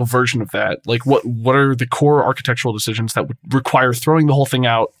the ideal version of that? Like, what are the core architectural decisions that would require throwing the whole thing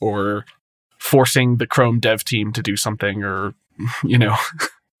out or forcing the Chrome dev team to do something, or,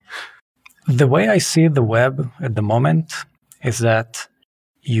 The way I see the web at the moment is that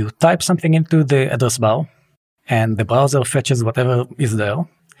you type something into the address bar and the browser fetches whatever is there,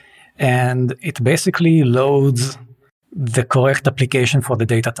 and it basically loads the correct application for the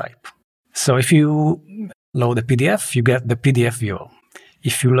data type. So if you load a PDF, you get the PDF viewer.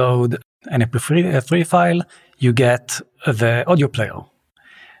 If you load an MP3 file, you get the audio player.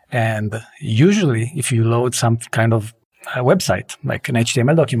 And usually, if you load some kind of a website, like an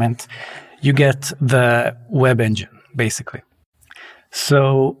HTML document, you get the web engine, basically.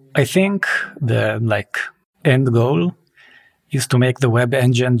 So I think the end goal is to make the web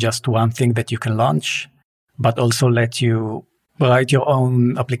engine just one thing that you can launch, but also let you write your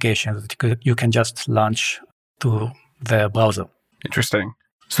own applications that you can just launch to the browser. Interesting.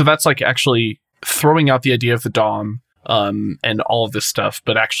 So that's like actually throwing out the idea of the DOM and all of this stuff,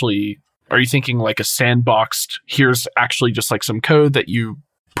 but actually, are you thinking like a sandboxed, here's actually just like some code that you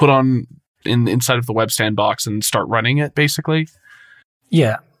put on inside of the web sandbox and start running it, basically?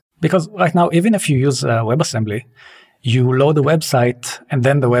 Yeah, because right now, even if you use WebAssembly, you load the website and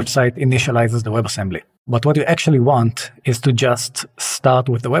then the website initializes the WebAssembly. But what you actually want is to just start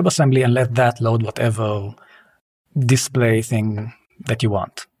with the WebAssembly and let that load whatever display thing that you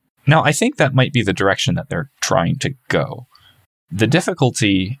want. Now, I think that might be the direction that they're trying to go. The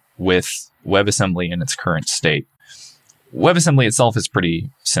difficulty with WebAssembly in its current state, WebAssembly itself is pretty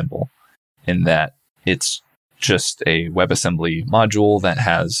simple in that it's just a WebAssembly module that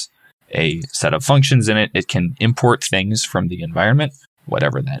has a set of functions in it. It can import things from the environment,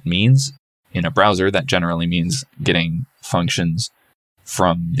 whatever that means. In a browser, that generally means getting functions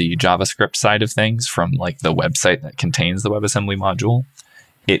from the JavaScript side of things, from like the website that contains the WebAssembly module.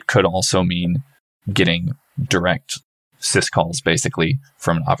 It could also mean getting direct syscalls basically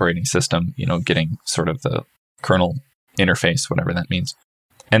from an operating system, getting sort of the kernel interface, whatever that means.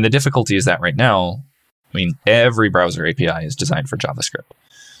 And the difficulty is that right now, every browser API is designed for JavaScript.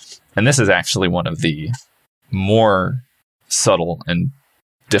 And this is actually one of the more subtle and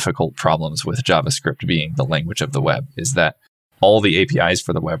difficult problems with JavaScript being the language of the web, is that all the APIs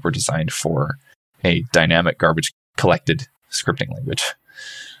for the web were designed for a dynamic garbage collected scripting language.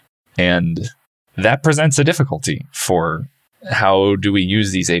 And that presents a difficulty for how do we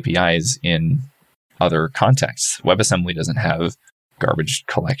use these APIs in other contexts. WebAssembly doesn't have garbage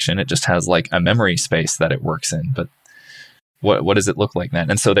collection. It just has like a memory space that it works in. But what does it look like then?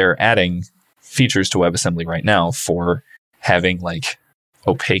 And so they're adding features to WebAssembly right now for having like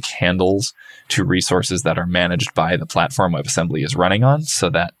opaque handles to resources that are managed by the platform WebAssembly is running on,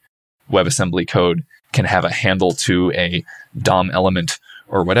 so that WebAssembly code can have a handle to a DOM element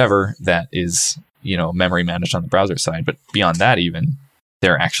or whatever that is, memory managed on the browser side. But beyond that, even,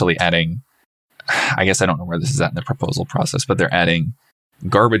 they're actually adding, I guess I don't know where this is at in the proposal process, but they're adding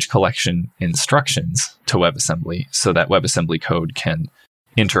garbage collection instructions to WebAssembly so that WebAssembly code can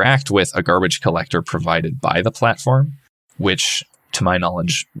interact with a garbage collector provided by the platform, which, to my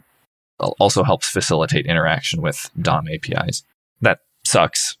knowledge, also helps facilitate interaction with DOM APIs. That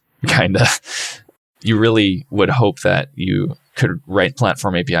sucks, kind of. You really would hope that you could write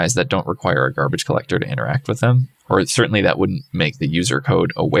platform APIs that don't require a garbage collector to interact with them, or certainly that wouldn't make the user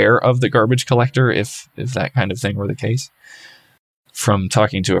code aware of the garbage collector if that kind of thing were the case. From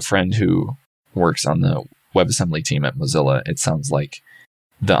talking to a friend who works on the WebAssembly team at Mozilla, it sounds like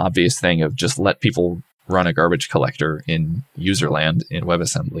the obvious thing of just let people run a garbage collector in userland in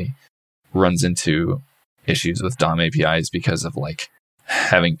WebAssembly runs into issues with DOM APIs because of like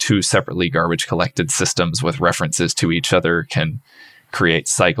having two separately garbage collected systems with references to each other can create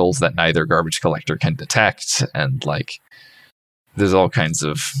cycles that neither garbage collector can detect. And like, there's all kinds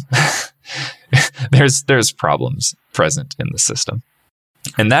of, there's problems present in the system.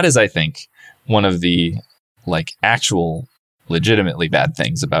 And that is, I think, one of the like actual legitimately bad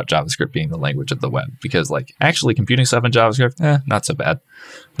things about JavaScript being the language of the web, because like actually computing stuff in JavaScript, not so bad.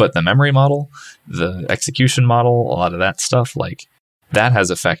 But the memory model, the execution model, a lot of that stuff, like that has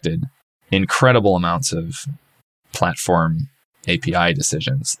affected incredible amounts of platform API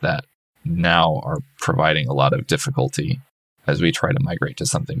decisions that now are providing a lot of difficulty as we try to migrate to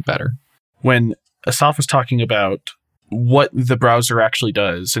something better. When Asaf was talking about what the browser actually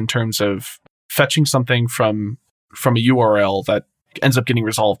does in terms of fetching something from a URL that ends up getting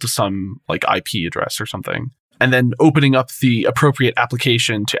resolved to some like IP address or something, and then opening up the appropriate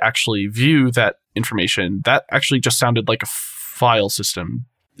application to actually view that information, that actually just sounded like a file system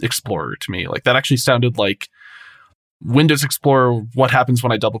explorer to me. Like that actually sounded like Windows Explorer, what happens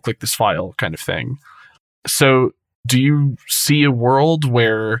when I double click this file kind of thing. So do you see a world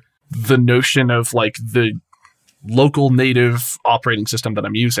where the notion of like the local native operating system that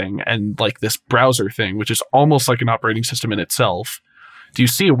I'm using and like this browser thing, which is almost like an operating system in itself, do you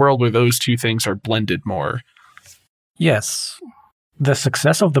see a world where those two things are blended more? Yes. The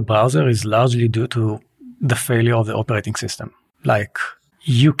success of the browser is largely due to the failure of the operating system. Like,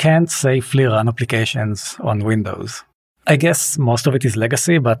 you can't safely run applications on Windows. I guess most of it is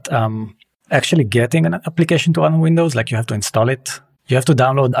legacy, but actually getting an application to run on Windows, like you have to install it. You have to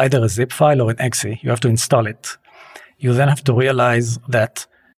download either a zip file or an exe. You have to install it. You then have to realize that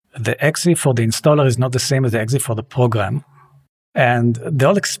the exe for the installer is not the same as the exe for the program. And the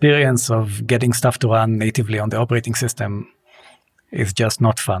whole experience of getting stuff to run natively on the operating system is just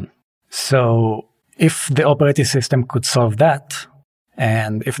not fun. So if the operating system could solve that,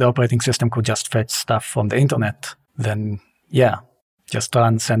 and if the operating system could just fetch stuff from the internet, then just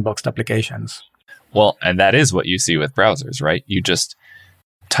run sandboxed applications. Well, and that is what you see with browsers, right? You just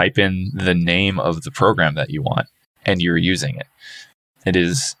type in the name of the program that you want, and you're using it. It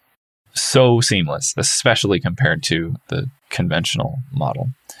is so seamless, especially compared to the conventional model.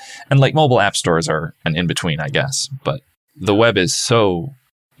 And like mobile app stores are an in-between, I guess, but the web is so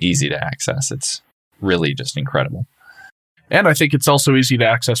easy to access. It's really just incredible. And I think it's also easy to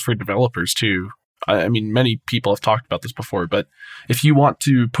access for developers too. I mean, many people have talked about this before, but if you want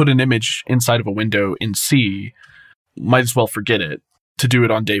to put an image inside of a window in C, might as well forget it to do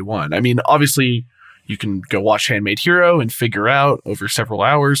it on day one. I mean, obviously, you can go watch Handmade Hero and figure out over several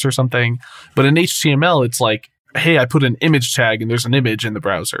hours or something. But in HTML, it's like, hey, I put an image tag and there's an image in the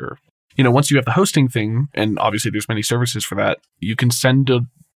browser. once you have the hosting thing, and obviously there's many services for that, you can send a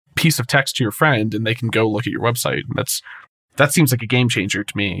piece of text to your friend and they can go look at your website. And that seems like a game changer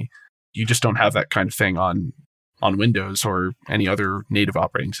to me. You just don't have that kind of thing on Windows or any other native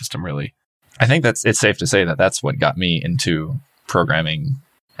operating system, really. I think it's safe to say that that's what got me into programming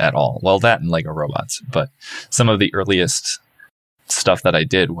at all. Well, that and Lego robots. But some of the earliest stuff that I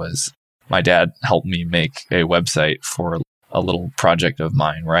did was my dad helped me make a website for a little project of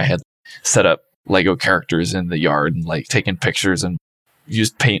mine where I had set up Lego characters in the yard and like taken pictures and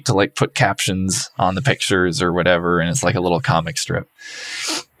used paint to like put captions on the pictures or whatever. And it's like a little comic strip.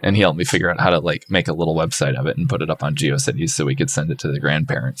 And he helped me figure out how to like make a little website of it and put it up on GeoCities so we could send it to the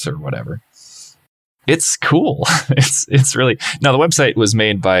grandparents or whatever. It's cool. It's really, now the website was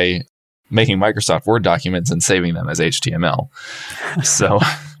made by making Microsoft Word documents and saving them as HTML. So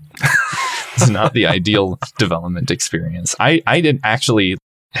it's not the ideal development experience. I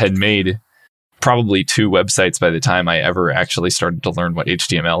had made probably 2 websites by the time I ever actually started to learn what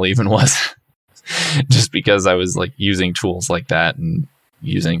HTML even was. Just because I was like using tools like that and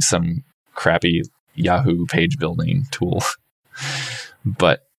using some crappy Yahoo page building tool.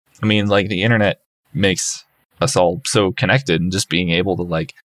 But I mean, like the internet makes us all so connected, and just being able to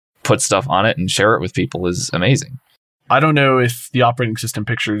like put stuff on it and share it with people is amazing. I don't know if the operating system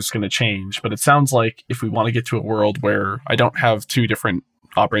picture is going to change, but it sounds like if we want to get to a world where I don't have 2 different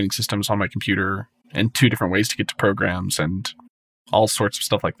operating systems on my computer and 2 different ways to get to programs and all sorts of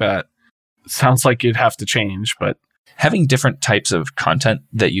stuff like that, it sounds like it'd have to change. But having different types of content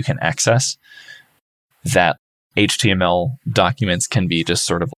that you can access, that HTML documents can be just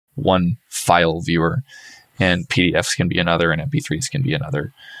sort of one file viewer, and PDFs can be another, and MP3s can be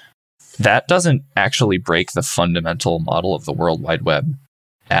another. That doesn't actually break the fundamental model of the World Wide Web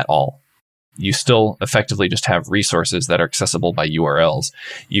at all. You still effectively just have resources that are accessible by URLs.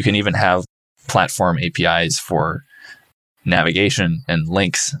 You can even have platform APIs for navigation and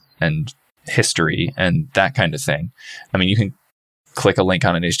links and history and that kind of thing. I mean, you can click a link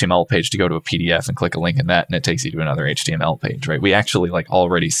on an HTML page to go to a PDF and click a link in that, and it takes you to another HTML page, right? We actually like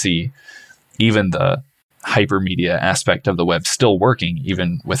already see even the hypermedia aspect of the web still working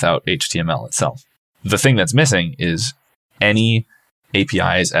even without HTML itself. The thing that's missing is any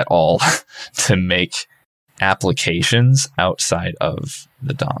APIs at all to make applications outside of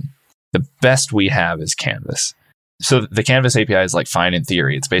the DOM. The best we have is Canvas. So the Canvas API is like fine in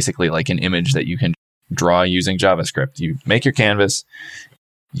theory. It's basically like an image that you can draw using JavaScript. You make your canvas,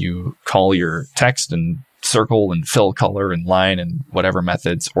 you call your text and circle and fill color and line and whatever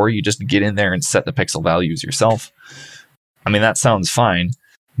methods, or you just get in there and set the pixel values yourself. I mean, that sounds fine,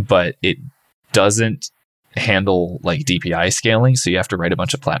 but it doesn't handle like DPI scaling. So you have to write a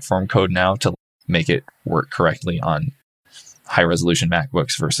bunch of platform code now to make it work correctly on high resolution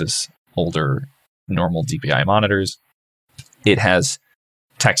MacBooks versus older normal DPI monitors. It has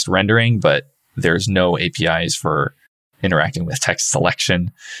text rendering, but there's no APIs for interacting with text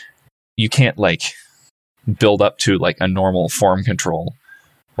selection. You can't like build up to like a normal form control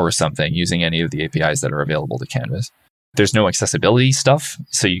or something using any of the APIs that are available to Canvas. There's no accessibility stuff,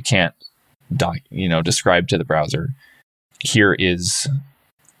 so you can't describe to the browser, here is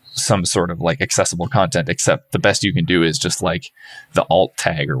some sort of like accessible content, except the best you can do is just like the alt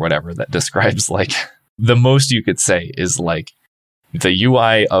tag or whatever that describes like the most you could say is like the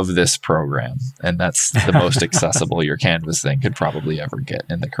UI of this program. And that's the most accessible your Canvas thing could probably ever get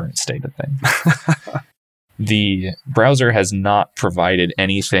in the current state of things. The browser has not provided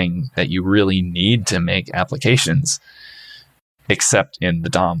anything that you really need to make applications except in the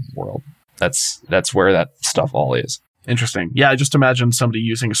DOM world. That's where that stuff all is. Interesting. Yeah, I just imagine somebody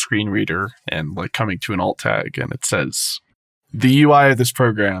using a screen reader and like coming to an alt tag and it says the UI of this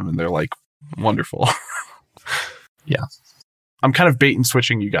program, and they're like, wonderful. Yeah. I'm kind of bait and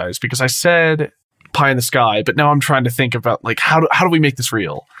switching you guys because I said pie in the sky, but now I'm trying to think about like how do we make this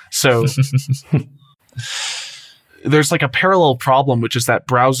real? So there's like a parallel problem, which is that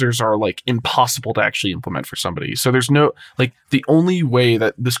browsers are like impossible to actually implement for somebody. So there's no like the only way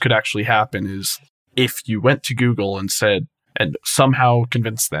that this could actually happen is if you went to Google and said and somehow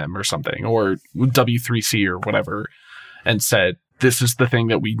convinced them or something, or W3C or whatever, and said, this is the thing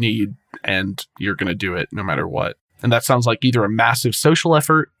that we need and you're going to do it no matter what. And that sounds like either a massive social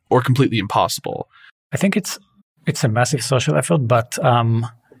effort or completely impossible. I think it's a massive social effort, but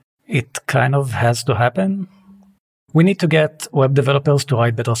it kind of has to happen. We need to get web developers to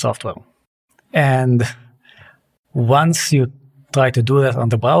write better software. And once you try to do that on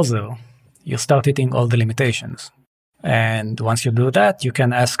the browser, you start hitting all the limitations. And once you do that, you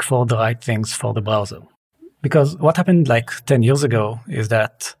can ask for the right things for the browser. Because what happened like 10 years ago is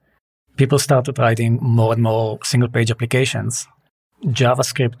that people started writing more and more single-page applications.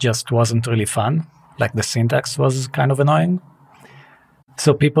 JavaScript just wasn't really fun. Like the syntax was kind of annoying.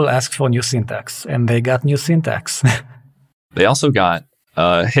 So people asked for new syntax, and they got new syntax. They also got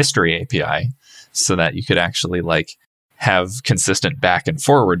a history API so that you could actually like have consistent back and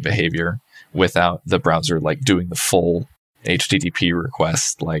forward behavior without the browser like doing the full HTTP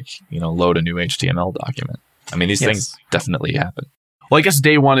request, like, load a new HTML document. I mean, these things definitely happen. Well, I guess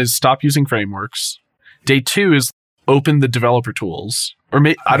day one is stop using frameworks. Day two is open the developer tools. Or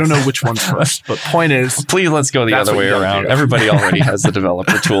I don't know which one's first, but point is... Please, let's go the other way around. Everybody already has the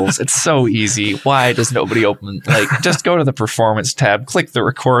developer tools. It's so easy. Why does nobody open... just go to the performance tab, click the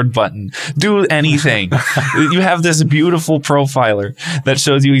record button, do anything. You have this beautiful profiler that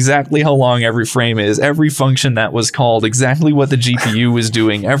shows you exactly how long every frame is, every function that was called, exactly what the GPU was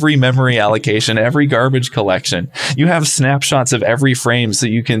doing, every memory allocation, every garbage collection. You have snapshots of every frame so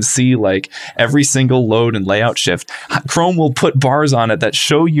you can see every single load and layout shift. Chrome will put bars on it that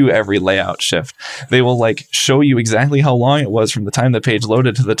show you every layout shift. They will show you exactly how long it was from the time the page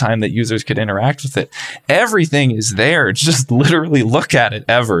loaded to the time that users could interact with it. Everything is there. Just literally look at it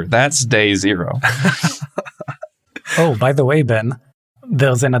ever. That's day zero. Oh, by the way, Ben,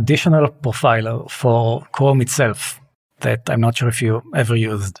 there's an additional profiler for Chrome itself that I'm not sure if you ever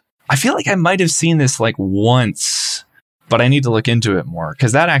used. I feel like I might have seen this once, but I need to look into it more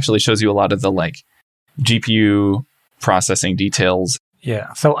because that actually shows you a lot of the GPU processing details.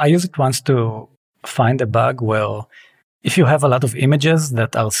 Yeah, so I used it once to find a bug where if you have a lot of images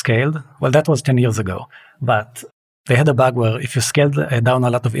that are scaled, well, that was 10 years ago, but they had a bug where if you scaled down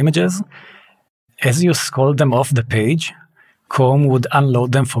a lot of images, as you scroll them off the page, Chrome would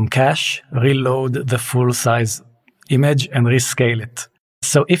unload them from cache, reload the full-size image, and rescale it.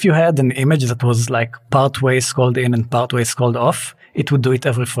 So if you had an image that was part-way scrolled in and part-way scrolled off, it would do it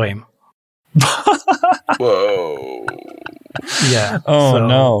every frame. Whoa. Yeah. Oh, so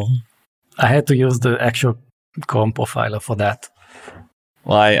no. I had to use the actual Chrome profiler for that.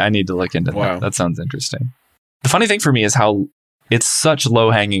 Well, I need to look into that. That sounds interesting. The funny thing for me is how it's such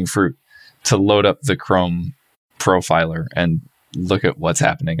low-hanging fruit to load up the Chrome profiler and look at what's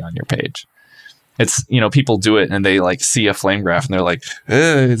happening on your page. It's, people do it and they see a flame graph and they're like,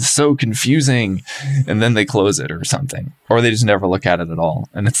 it's so confusing. And then they close it or something. Or they just never look at it at all.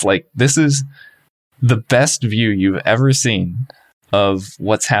 And it's this is the best view you've ever seen of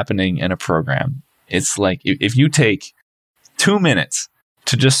what's happening in a program. It's if you take 2 minutes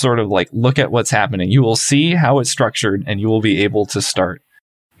to just sort of look at what's happening, you will see how it's structured and you will be able to start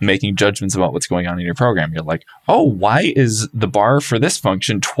making judgments about what's going on in your program. You're like, oh, why is the bar for this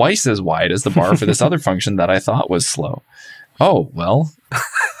function twice as wide as the bar for this other function that I thought was slow? Oh, well,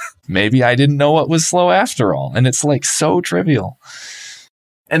 maybe I didn't know what was slow after all. And it's so trivial.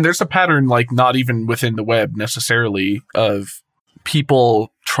 And there's a pattern, not even within the web necessarily, of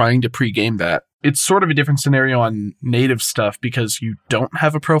people trying to pregame that. It's sort of a different scenario on native stuff because you don't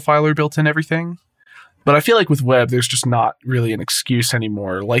have a profiler built in everything. But I feel with web, there's just not really an excuse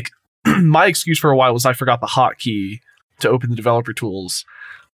anymore. My excuse for a while was I forgot the hotkey to open the developer tools.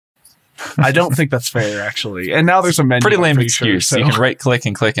 I don't think that's fair, actually. And now there's a menu. Pretty lame excuse. Sure, so. You can right-click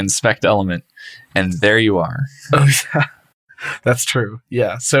and click inspect element, and there you are. Oh, yeah. That's true.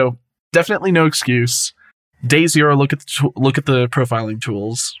 Yeah. So definitely no excuse. Day zero, look at the profiling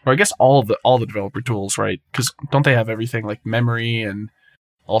tools, or I guess all the developer tools, right? Because don't they have everything like memory and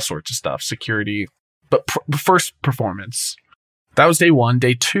all sorts of stuff, security? But first, performance. That was day one.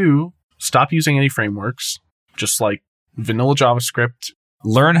 Day two, stop using any frameworks, just vanilla JavaScript.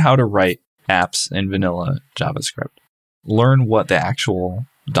 Learn how to write apps in vanilla JavaScript. Learn what the actual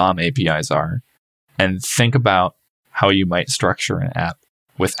DOM APIs are, and think about how you might structure an app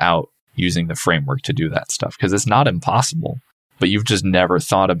without using the framework to do that stuff. Because it's not impossible, but you've just never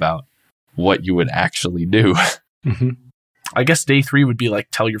thought about what you would actually do. Mm-hmm. I guess day three would be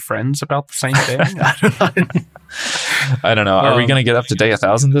tell your friends about the same thing. I don't know. Are we going to get up to day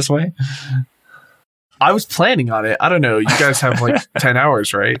 1,000 this way? I was planning on it. I don't know. You guys have 10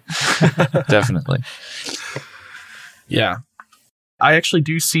 hours, right? Definitely. Yeah. I actually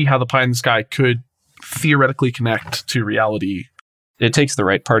do see how the pie in the sky could theoretically connect to reality. It takes the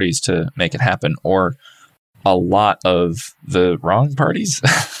right parties to make it happen, or a lot of the wrong parties,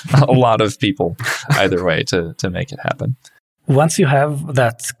 a lot of people, either way, to make it happen. Once you have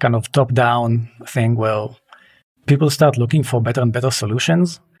that kind of top-down thing where people start looking for better and better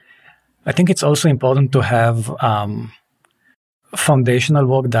solutions, I think it's also important to have foundational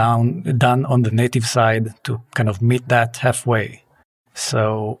work done on the native side to kind of meet that halfway.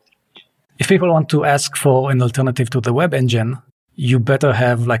 So if people want to ask for an alternative to the web engine, you better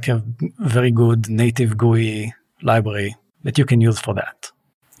have like a very good native GUI library that you can use for that.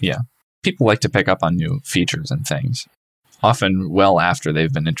 Yeah. People like to pick up on new features and things, often well after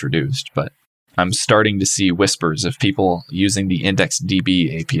they've been introduced, but I'm starting to see whispers of people using the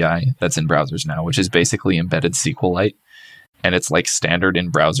IndexedDB API that's in browsers now, which is basically embedded SQLite. And it's like standard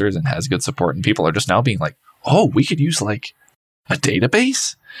in browsers and has good support. And people are just now being like, oh, we could use like a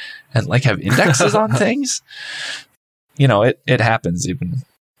database and like have indexes on things. You know, it happens even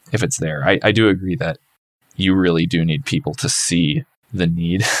if it's there. I do agree that you really do need people to see the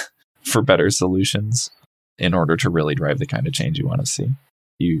need for better solutions in order to really drive the kind of change you want to see.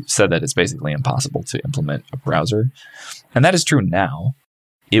 You said that it's basically impossible to implement a browser. And that is true now.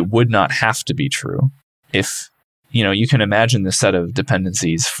 It would not have to be true if, you know, you can imagine the set of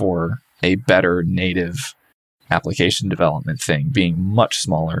dependencies for a better native application development thing being much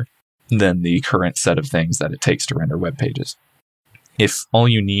smaller than the current set of things that it takes to render web pages. If all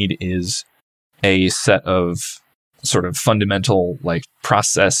you need is a set of sort of fundamental like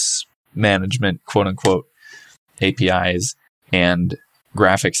process management, quote unquote, APIs and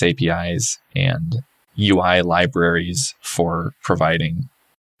graphics APIs and UI libraries for providing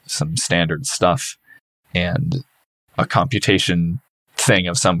some standard stuff and a computation thing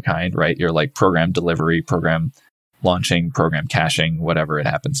of some kind, right? You're like program delivery, program launching, program caching, whatever it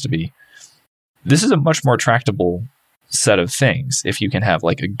happens to be. This is a much more tractable set of things if you can have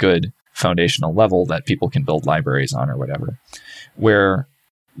like a good foundational level that people can build libraries on or whatever. Where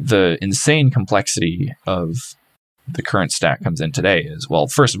the insane complexity of the current stack comes in today is, well,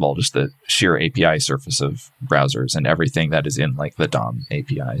 first of all, just the sheer API surface of browsers and everything that is in like the DOM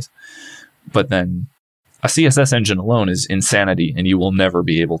APIs. But then a CSS engine alone is insanity and you will never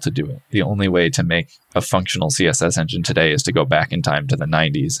be able to do it. The only way to make a functional CSS engine today is to go back in time to the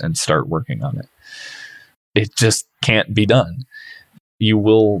 90s and start working on it. It just can't be done. You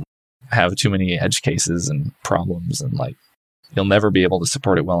will have too many edge cases and problems and like you'll never be able to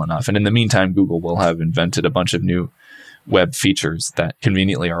support it well enough. And in the meantime, Google will have invented a bunch of new web features that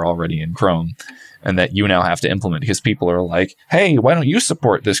conveniently are already in Chrome and that you now have to implement because people are like, hey, why don't you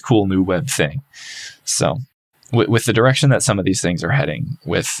support this cool new web thing? So with the direction that some of these things are heading,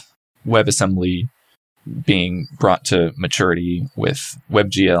 with WebAssembly being brought to maturity, with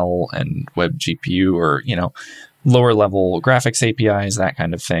WebGL and WebGPU or, you know, lower level graphics APIs, that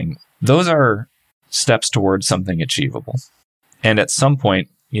kind of thing, those are steps towards something achievable. And at some point,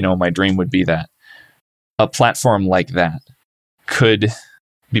 you know, my dream would be that a platform like that could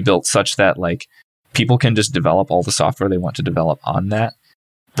be built such that like people can just develop all the software they want to develop on that.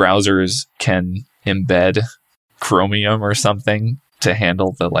 Browsers can embed Chromium or something to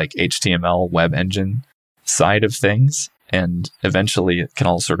handle the like HTML web engine side of things. And eventually it can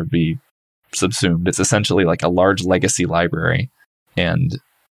all sort of be subsumed. It's essentially like a large legacy library and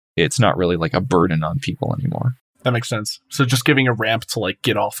it's not really like a burden on people anymore. That makes sense. So just giving a ramp to like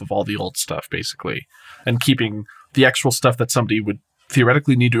get off of all the old stuff basically and keeping the actual stuff that somebody would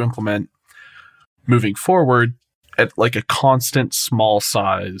theoretically need to implement moving forward at like a constant small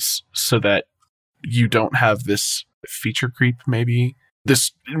size so that you don't have this feature creep, maybe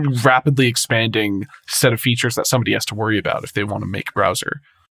this rapidly expanding set of features that somebody has to worry about if they want to make browser.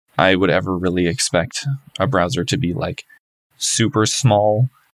 I would ever really expect a browser to be like super small,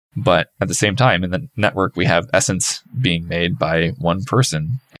 but at the same time in the network, we have Essence being made by one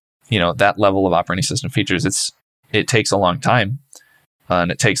person. You know, that level of operating system features, it takes a long time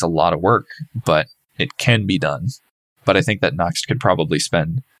and it takes a lot of work, but it can be done. But I think that Noxt could probably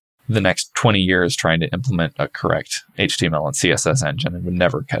spend the next 20 years trying to implement a correct HTML and CSS engine and would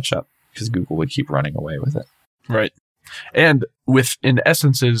never catch up because Google would keep running away with it. Right. And in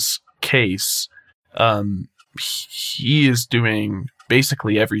Essence's case, he is doing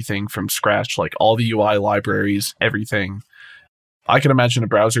basically everything from scratch, like all the UI libraries, everything. I can imagine a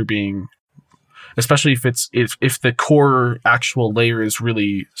browser being, especially if the core actual layer is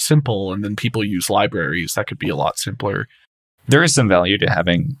really simple and then people use libraries, that could be a lot simpler. There is some value to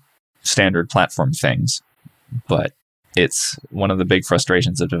having standard platform things, but it's one of the big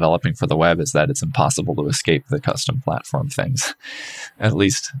frustrations of developing for the web is that it's impossible to escape the custom platform things, at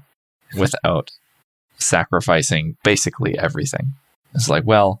least without sacrificing basically everything. It's like,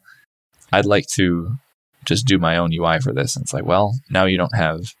 well, I'd like to just do my own UI for this. And it's like, well, now you don't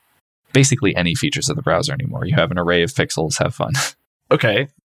have basically any features of the browser anymore. You have an array of pixels. Have fun. Okay.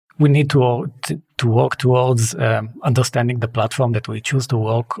 We need to work towards understanding the platform that we choose to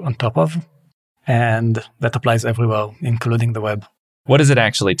work on top of. And that applies everywhere, including the web. What does it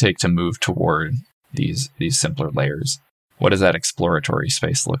actually take to move toward these simpler layers? What does that exploratory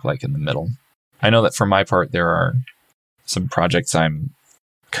space look like in the middle? I know that for my part, there are some projects I'm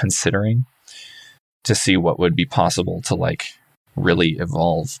considering to see what would be possible to like really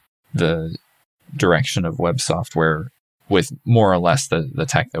evolve the direction of web software with more or less the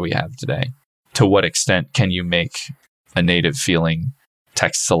tech that we have today. To what extent can you make a native feeling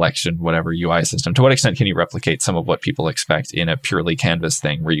text selection, whatever UI system? To what extent can you replicate some of what people expect in a purely canvas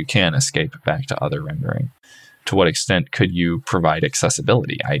thing where you can escape back to other rendering? To what extent could you provide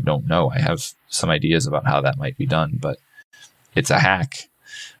accessibility? I don't know. I have some ideas about how that might be done, but it's a hack.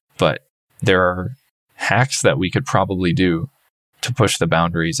 But there are hacks that we could probably do to push the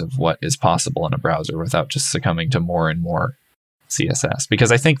boundaries of what is possible in a browser without just succumbing to more and more CSS.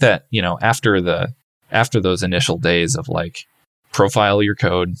 Because I think that, you know, after those initial days of like profile your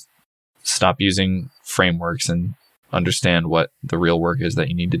code, stop using frameworks and understand what the real work is that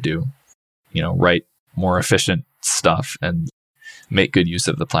you need to do, you know, write more efficient stuff and make good use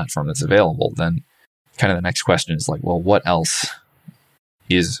of the platform that's available, then kind of the next question is like, well, what else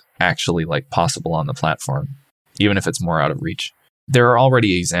is actually like possible on the platform, even if it's more out of reach? There are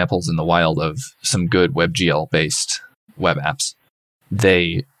already examples in the wild of some good WebGL based web apps.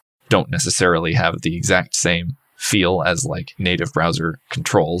 They don't necessarily have the exact same feel as like native browser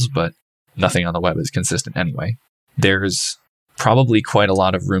controls, but nothing on the web is consistent anyway. There's probably quite a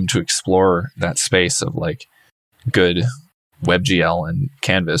lot of room to explore that space of like good WebGL and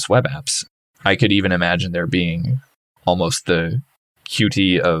Canvas web apps. I could even imagine there being almost the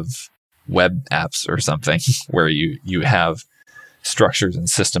Qt of web apps or something where you have structures and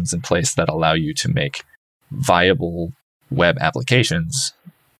systems in place that allow you to make viable web applications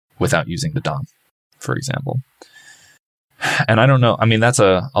without using the DOM, for example. And I don't know. I mean, that's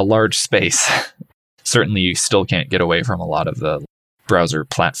a large space. Certainly, you still can't get away from a lot of the browser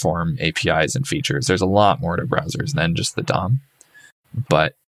platform APIs and features. There's a lot more to browsers than just the DOM.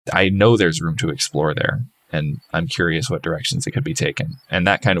 But I know there's room to explore there. And I'm curious what directions it could be taken. And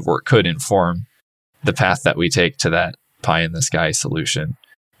that kind of work could inform the path that we take to that pie in the sky solution,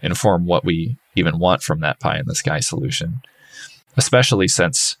 inform what we even want from that pie in the sky solution, especially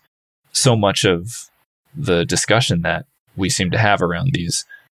since so much of the discussion that we seem to have around these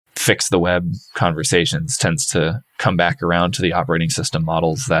fix the web conversations tends to come back around to the operating system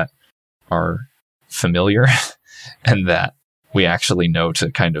models that are familiar and that we actually know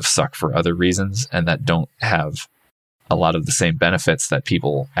to kind of suck for other reasons and that don't have a lot of the same benefits that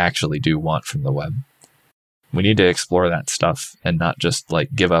people actually do want from the web. We need to explore that stuff and not just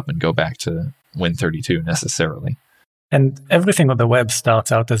like give up and go back to Win32 necessarily. And everything on the web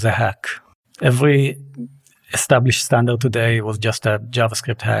starts out as a hack. Every established standard today was just a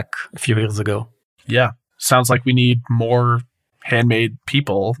JavaScript hack a few years ago. Yeah. Sounds like we need more handmade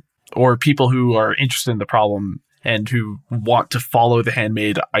people or people who are interested in the problem and who want to follow the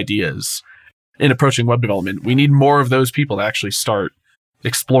handmade ideas in approaching web development. We need more of those people to actually start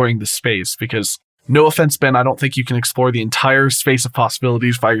exploring the space because, no offense, Ben, I don't think you can explore the entire space of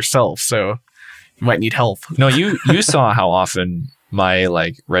possibilities by yourself. So you might need help. No, you saw how often my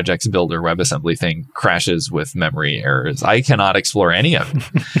like regex builder WebAssembly thing crashes with memory errors. I cannot explore any of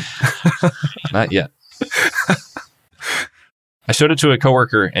it. Not yet. I showed it to a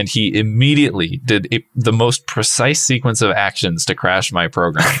coworker and he immediately did the most precise sequence of actions to crash my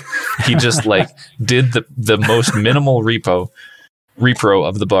program. He just like did the most minimal repro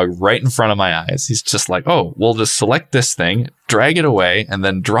of the bug right in front of my eyes. He's just like, oh, we'll just select this thing, drag it away, and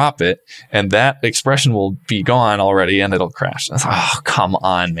then drop it, and that expression will be gone already, and it'll crash. I was like, oh, come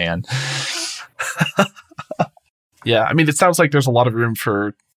on, man. Yeah, I mean, it sounds like there's a lot of room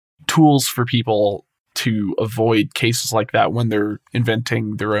for tools for people to avoid cases like that when they're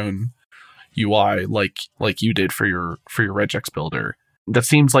inventing their own UI, like you did for your regex builder. That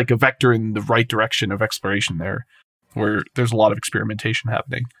seems like a vector in the right direction of exploration there, where there's a lot of experimentation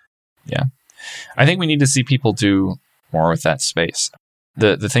happening. Yeah. I think we need to see people do more with that space.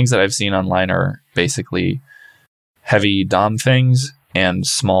 The things that I've seen online are basically heavy DOM things and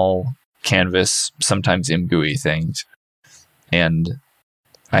small canvas, sometimes ImGUI things. And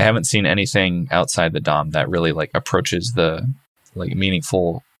I haven't seen anything outside the DOM that really like approaches the like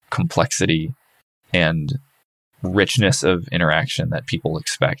meaningful complexity and richness of interaction that people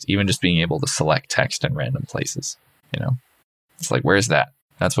expect, even just being able to select text in random places. You know, it's like, where's that?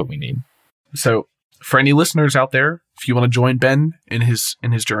 That's what we need. So for any listeners out there, if you want to join Ben in his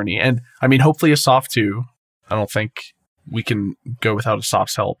journey, and I mean, hopefully Asaf too. I don't think we can go without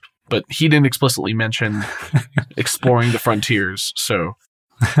Asaf's help, but he didn't explicitly mention exploring the frontiers. So,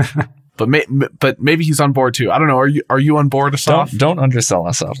 but maybe he's on board too. I don't know. Are you on board, Asaf? Don't undersell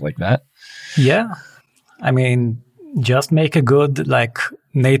Asaf like that. Yeah, I mean, just make a good like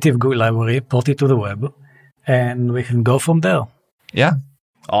native GUI library, port it to the web. and we can go from there. Yeah.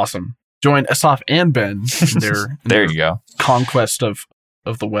 Awesome. Join Asaf and Ben in There their you go. conquest of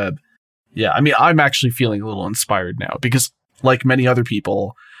the web. Yeah, I mean, I'm actually feeling a little inspired now because, like many other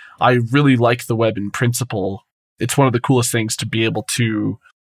people, I really like the web in principle. It's one of the coolest things to be able to,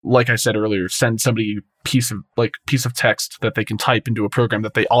 like I said earlier, send somebody a piece of text that they can type into a program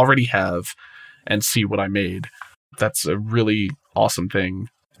that they already have and see what I made. That's a really awesome thing.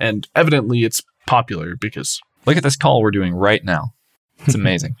 And evidently it's popular because... Look at this call we're doing right now. It's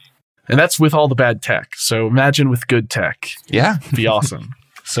amazing. And that's with all the bad tech. So imagine with good tech. Yeah. It'd be awesome.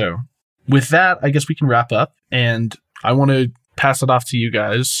 So with that, I guess we can wrap up. And I want to pass it off to you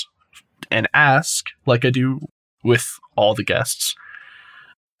guys and ask, like I do with all the guests,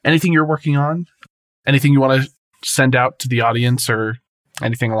 anything you're working on? Anything you want to send out to the audience or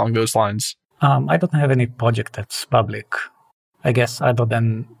anything along those lines? I don't have any project that's public, I guess, other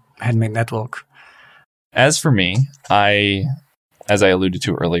than Handmade Network. As for me, as I alluded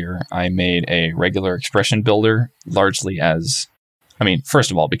to earlier, I made a regular expression builder largely first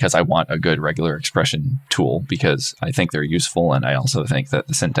of all, because I want a good regular expression tool because I think they're useful and I also think that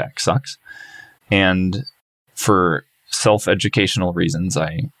the syntax sucks. And for self-educational reasons,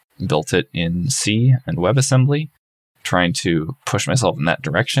 I built it in C and WebAssembly, trying to push myself in that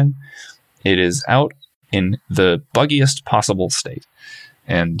direction. It is out in the buggiest possible state,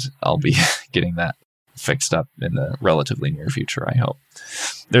 and I'll be getting that fixed up in the relatively near future, I hope.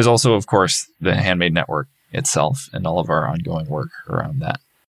 There's also, of course, the Handmade Network itself and all of our ongoing work around that.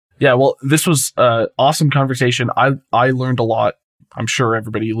 Yeah, well, this was an awesome conversation. I learned a lot. I'm sure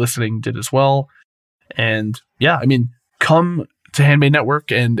everybody listening did as well. And yeah, I mean, come to Handmade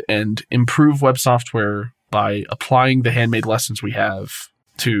Network and improve web software by applying the handmade lessons we have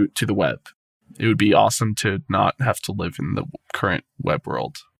to the web. It would be awesome to not have to live in the current web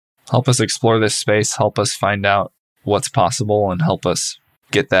world. Help us explore this space, help us find out what's possible, and help us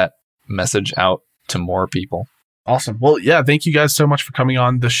get that message out to more people. Awesome. Well, yeah, thank you guys so much for coming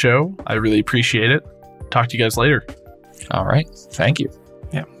on the show. I really appreciate it. Talk to you guys later. All right. Thank you.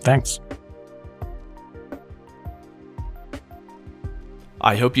 Yeah, thanks.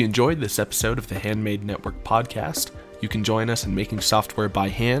 I hope you enjoyed this episode of the Handmade Network podcast. You can join us in making software by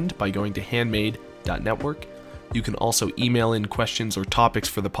hand by going to handmade.network. You can also email in questions or topics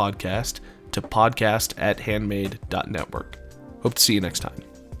for the podcast to podcast@handmade.network. Hope to see you next time.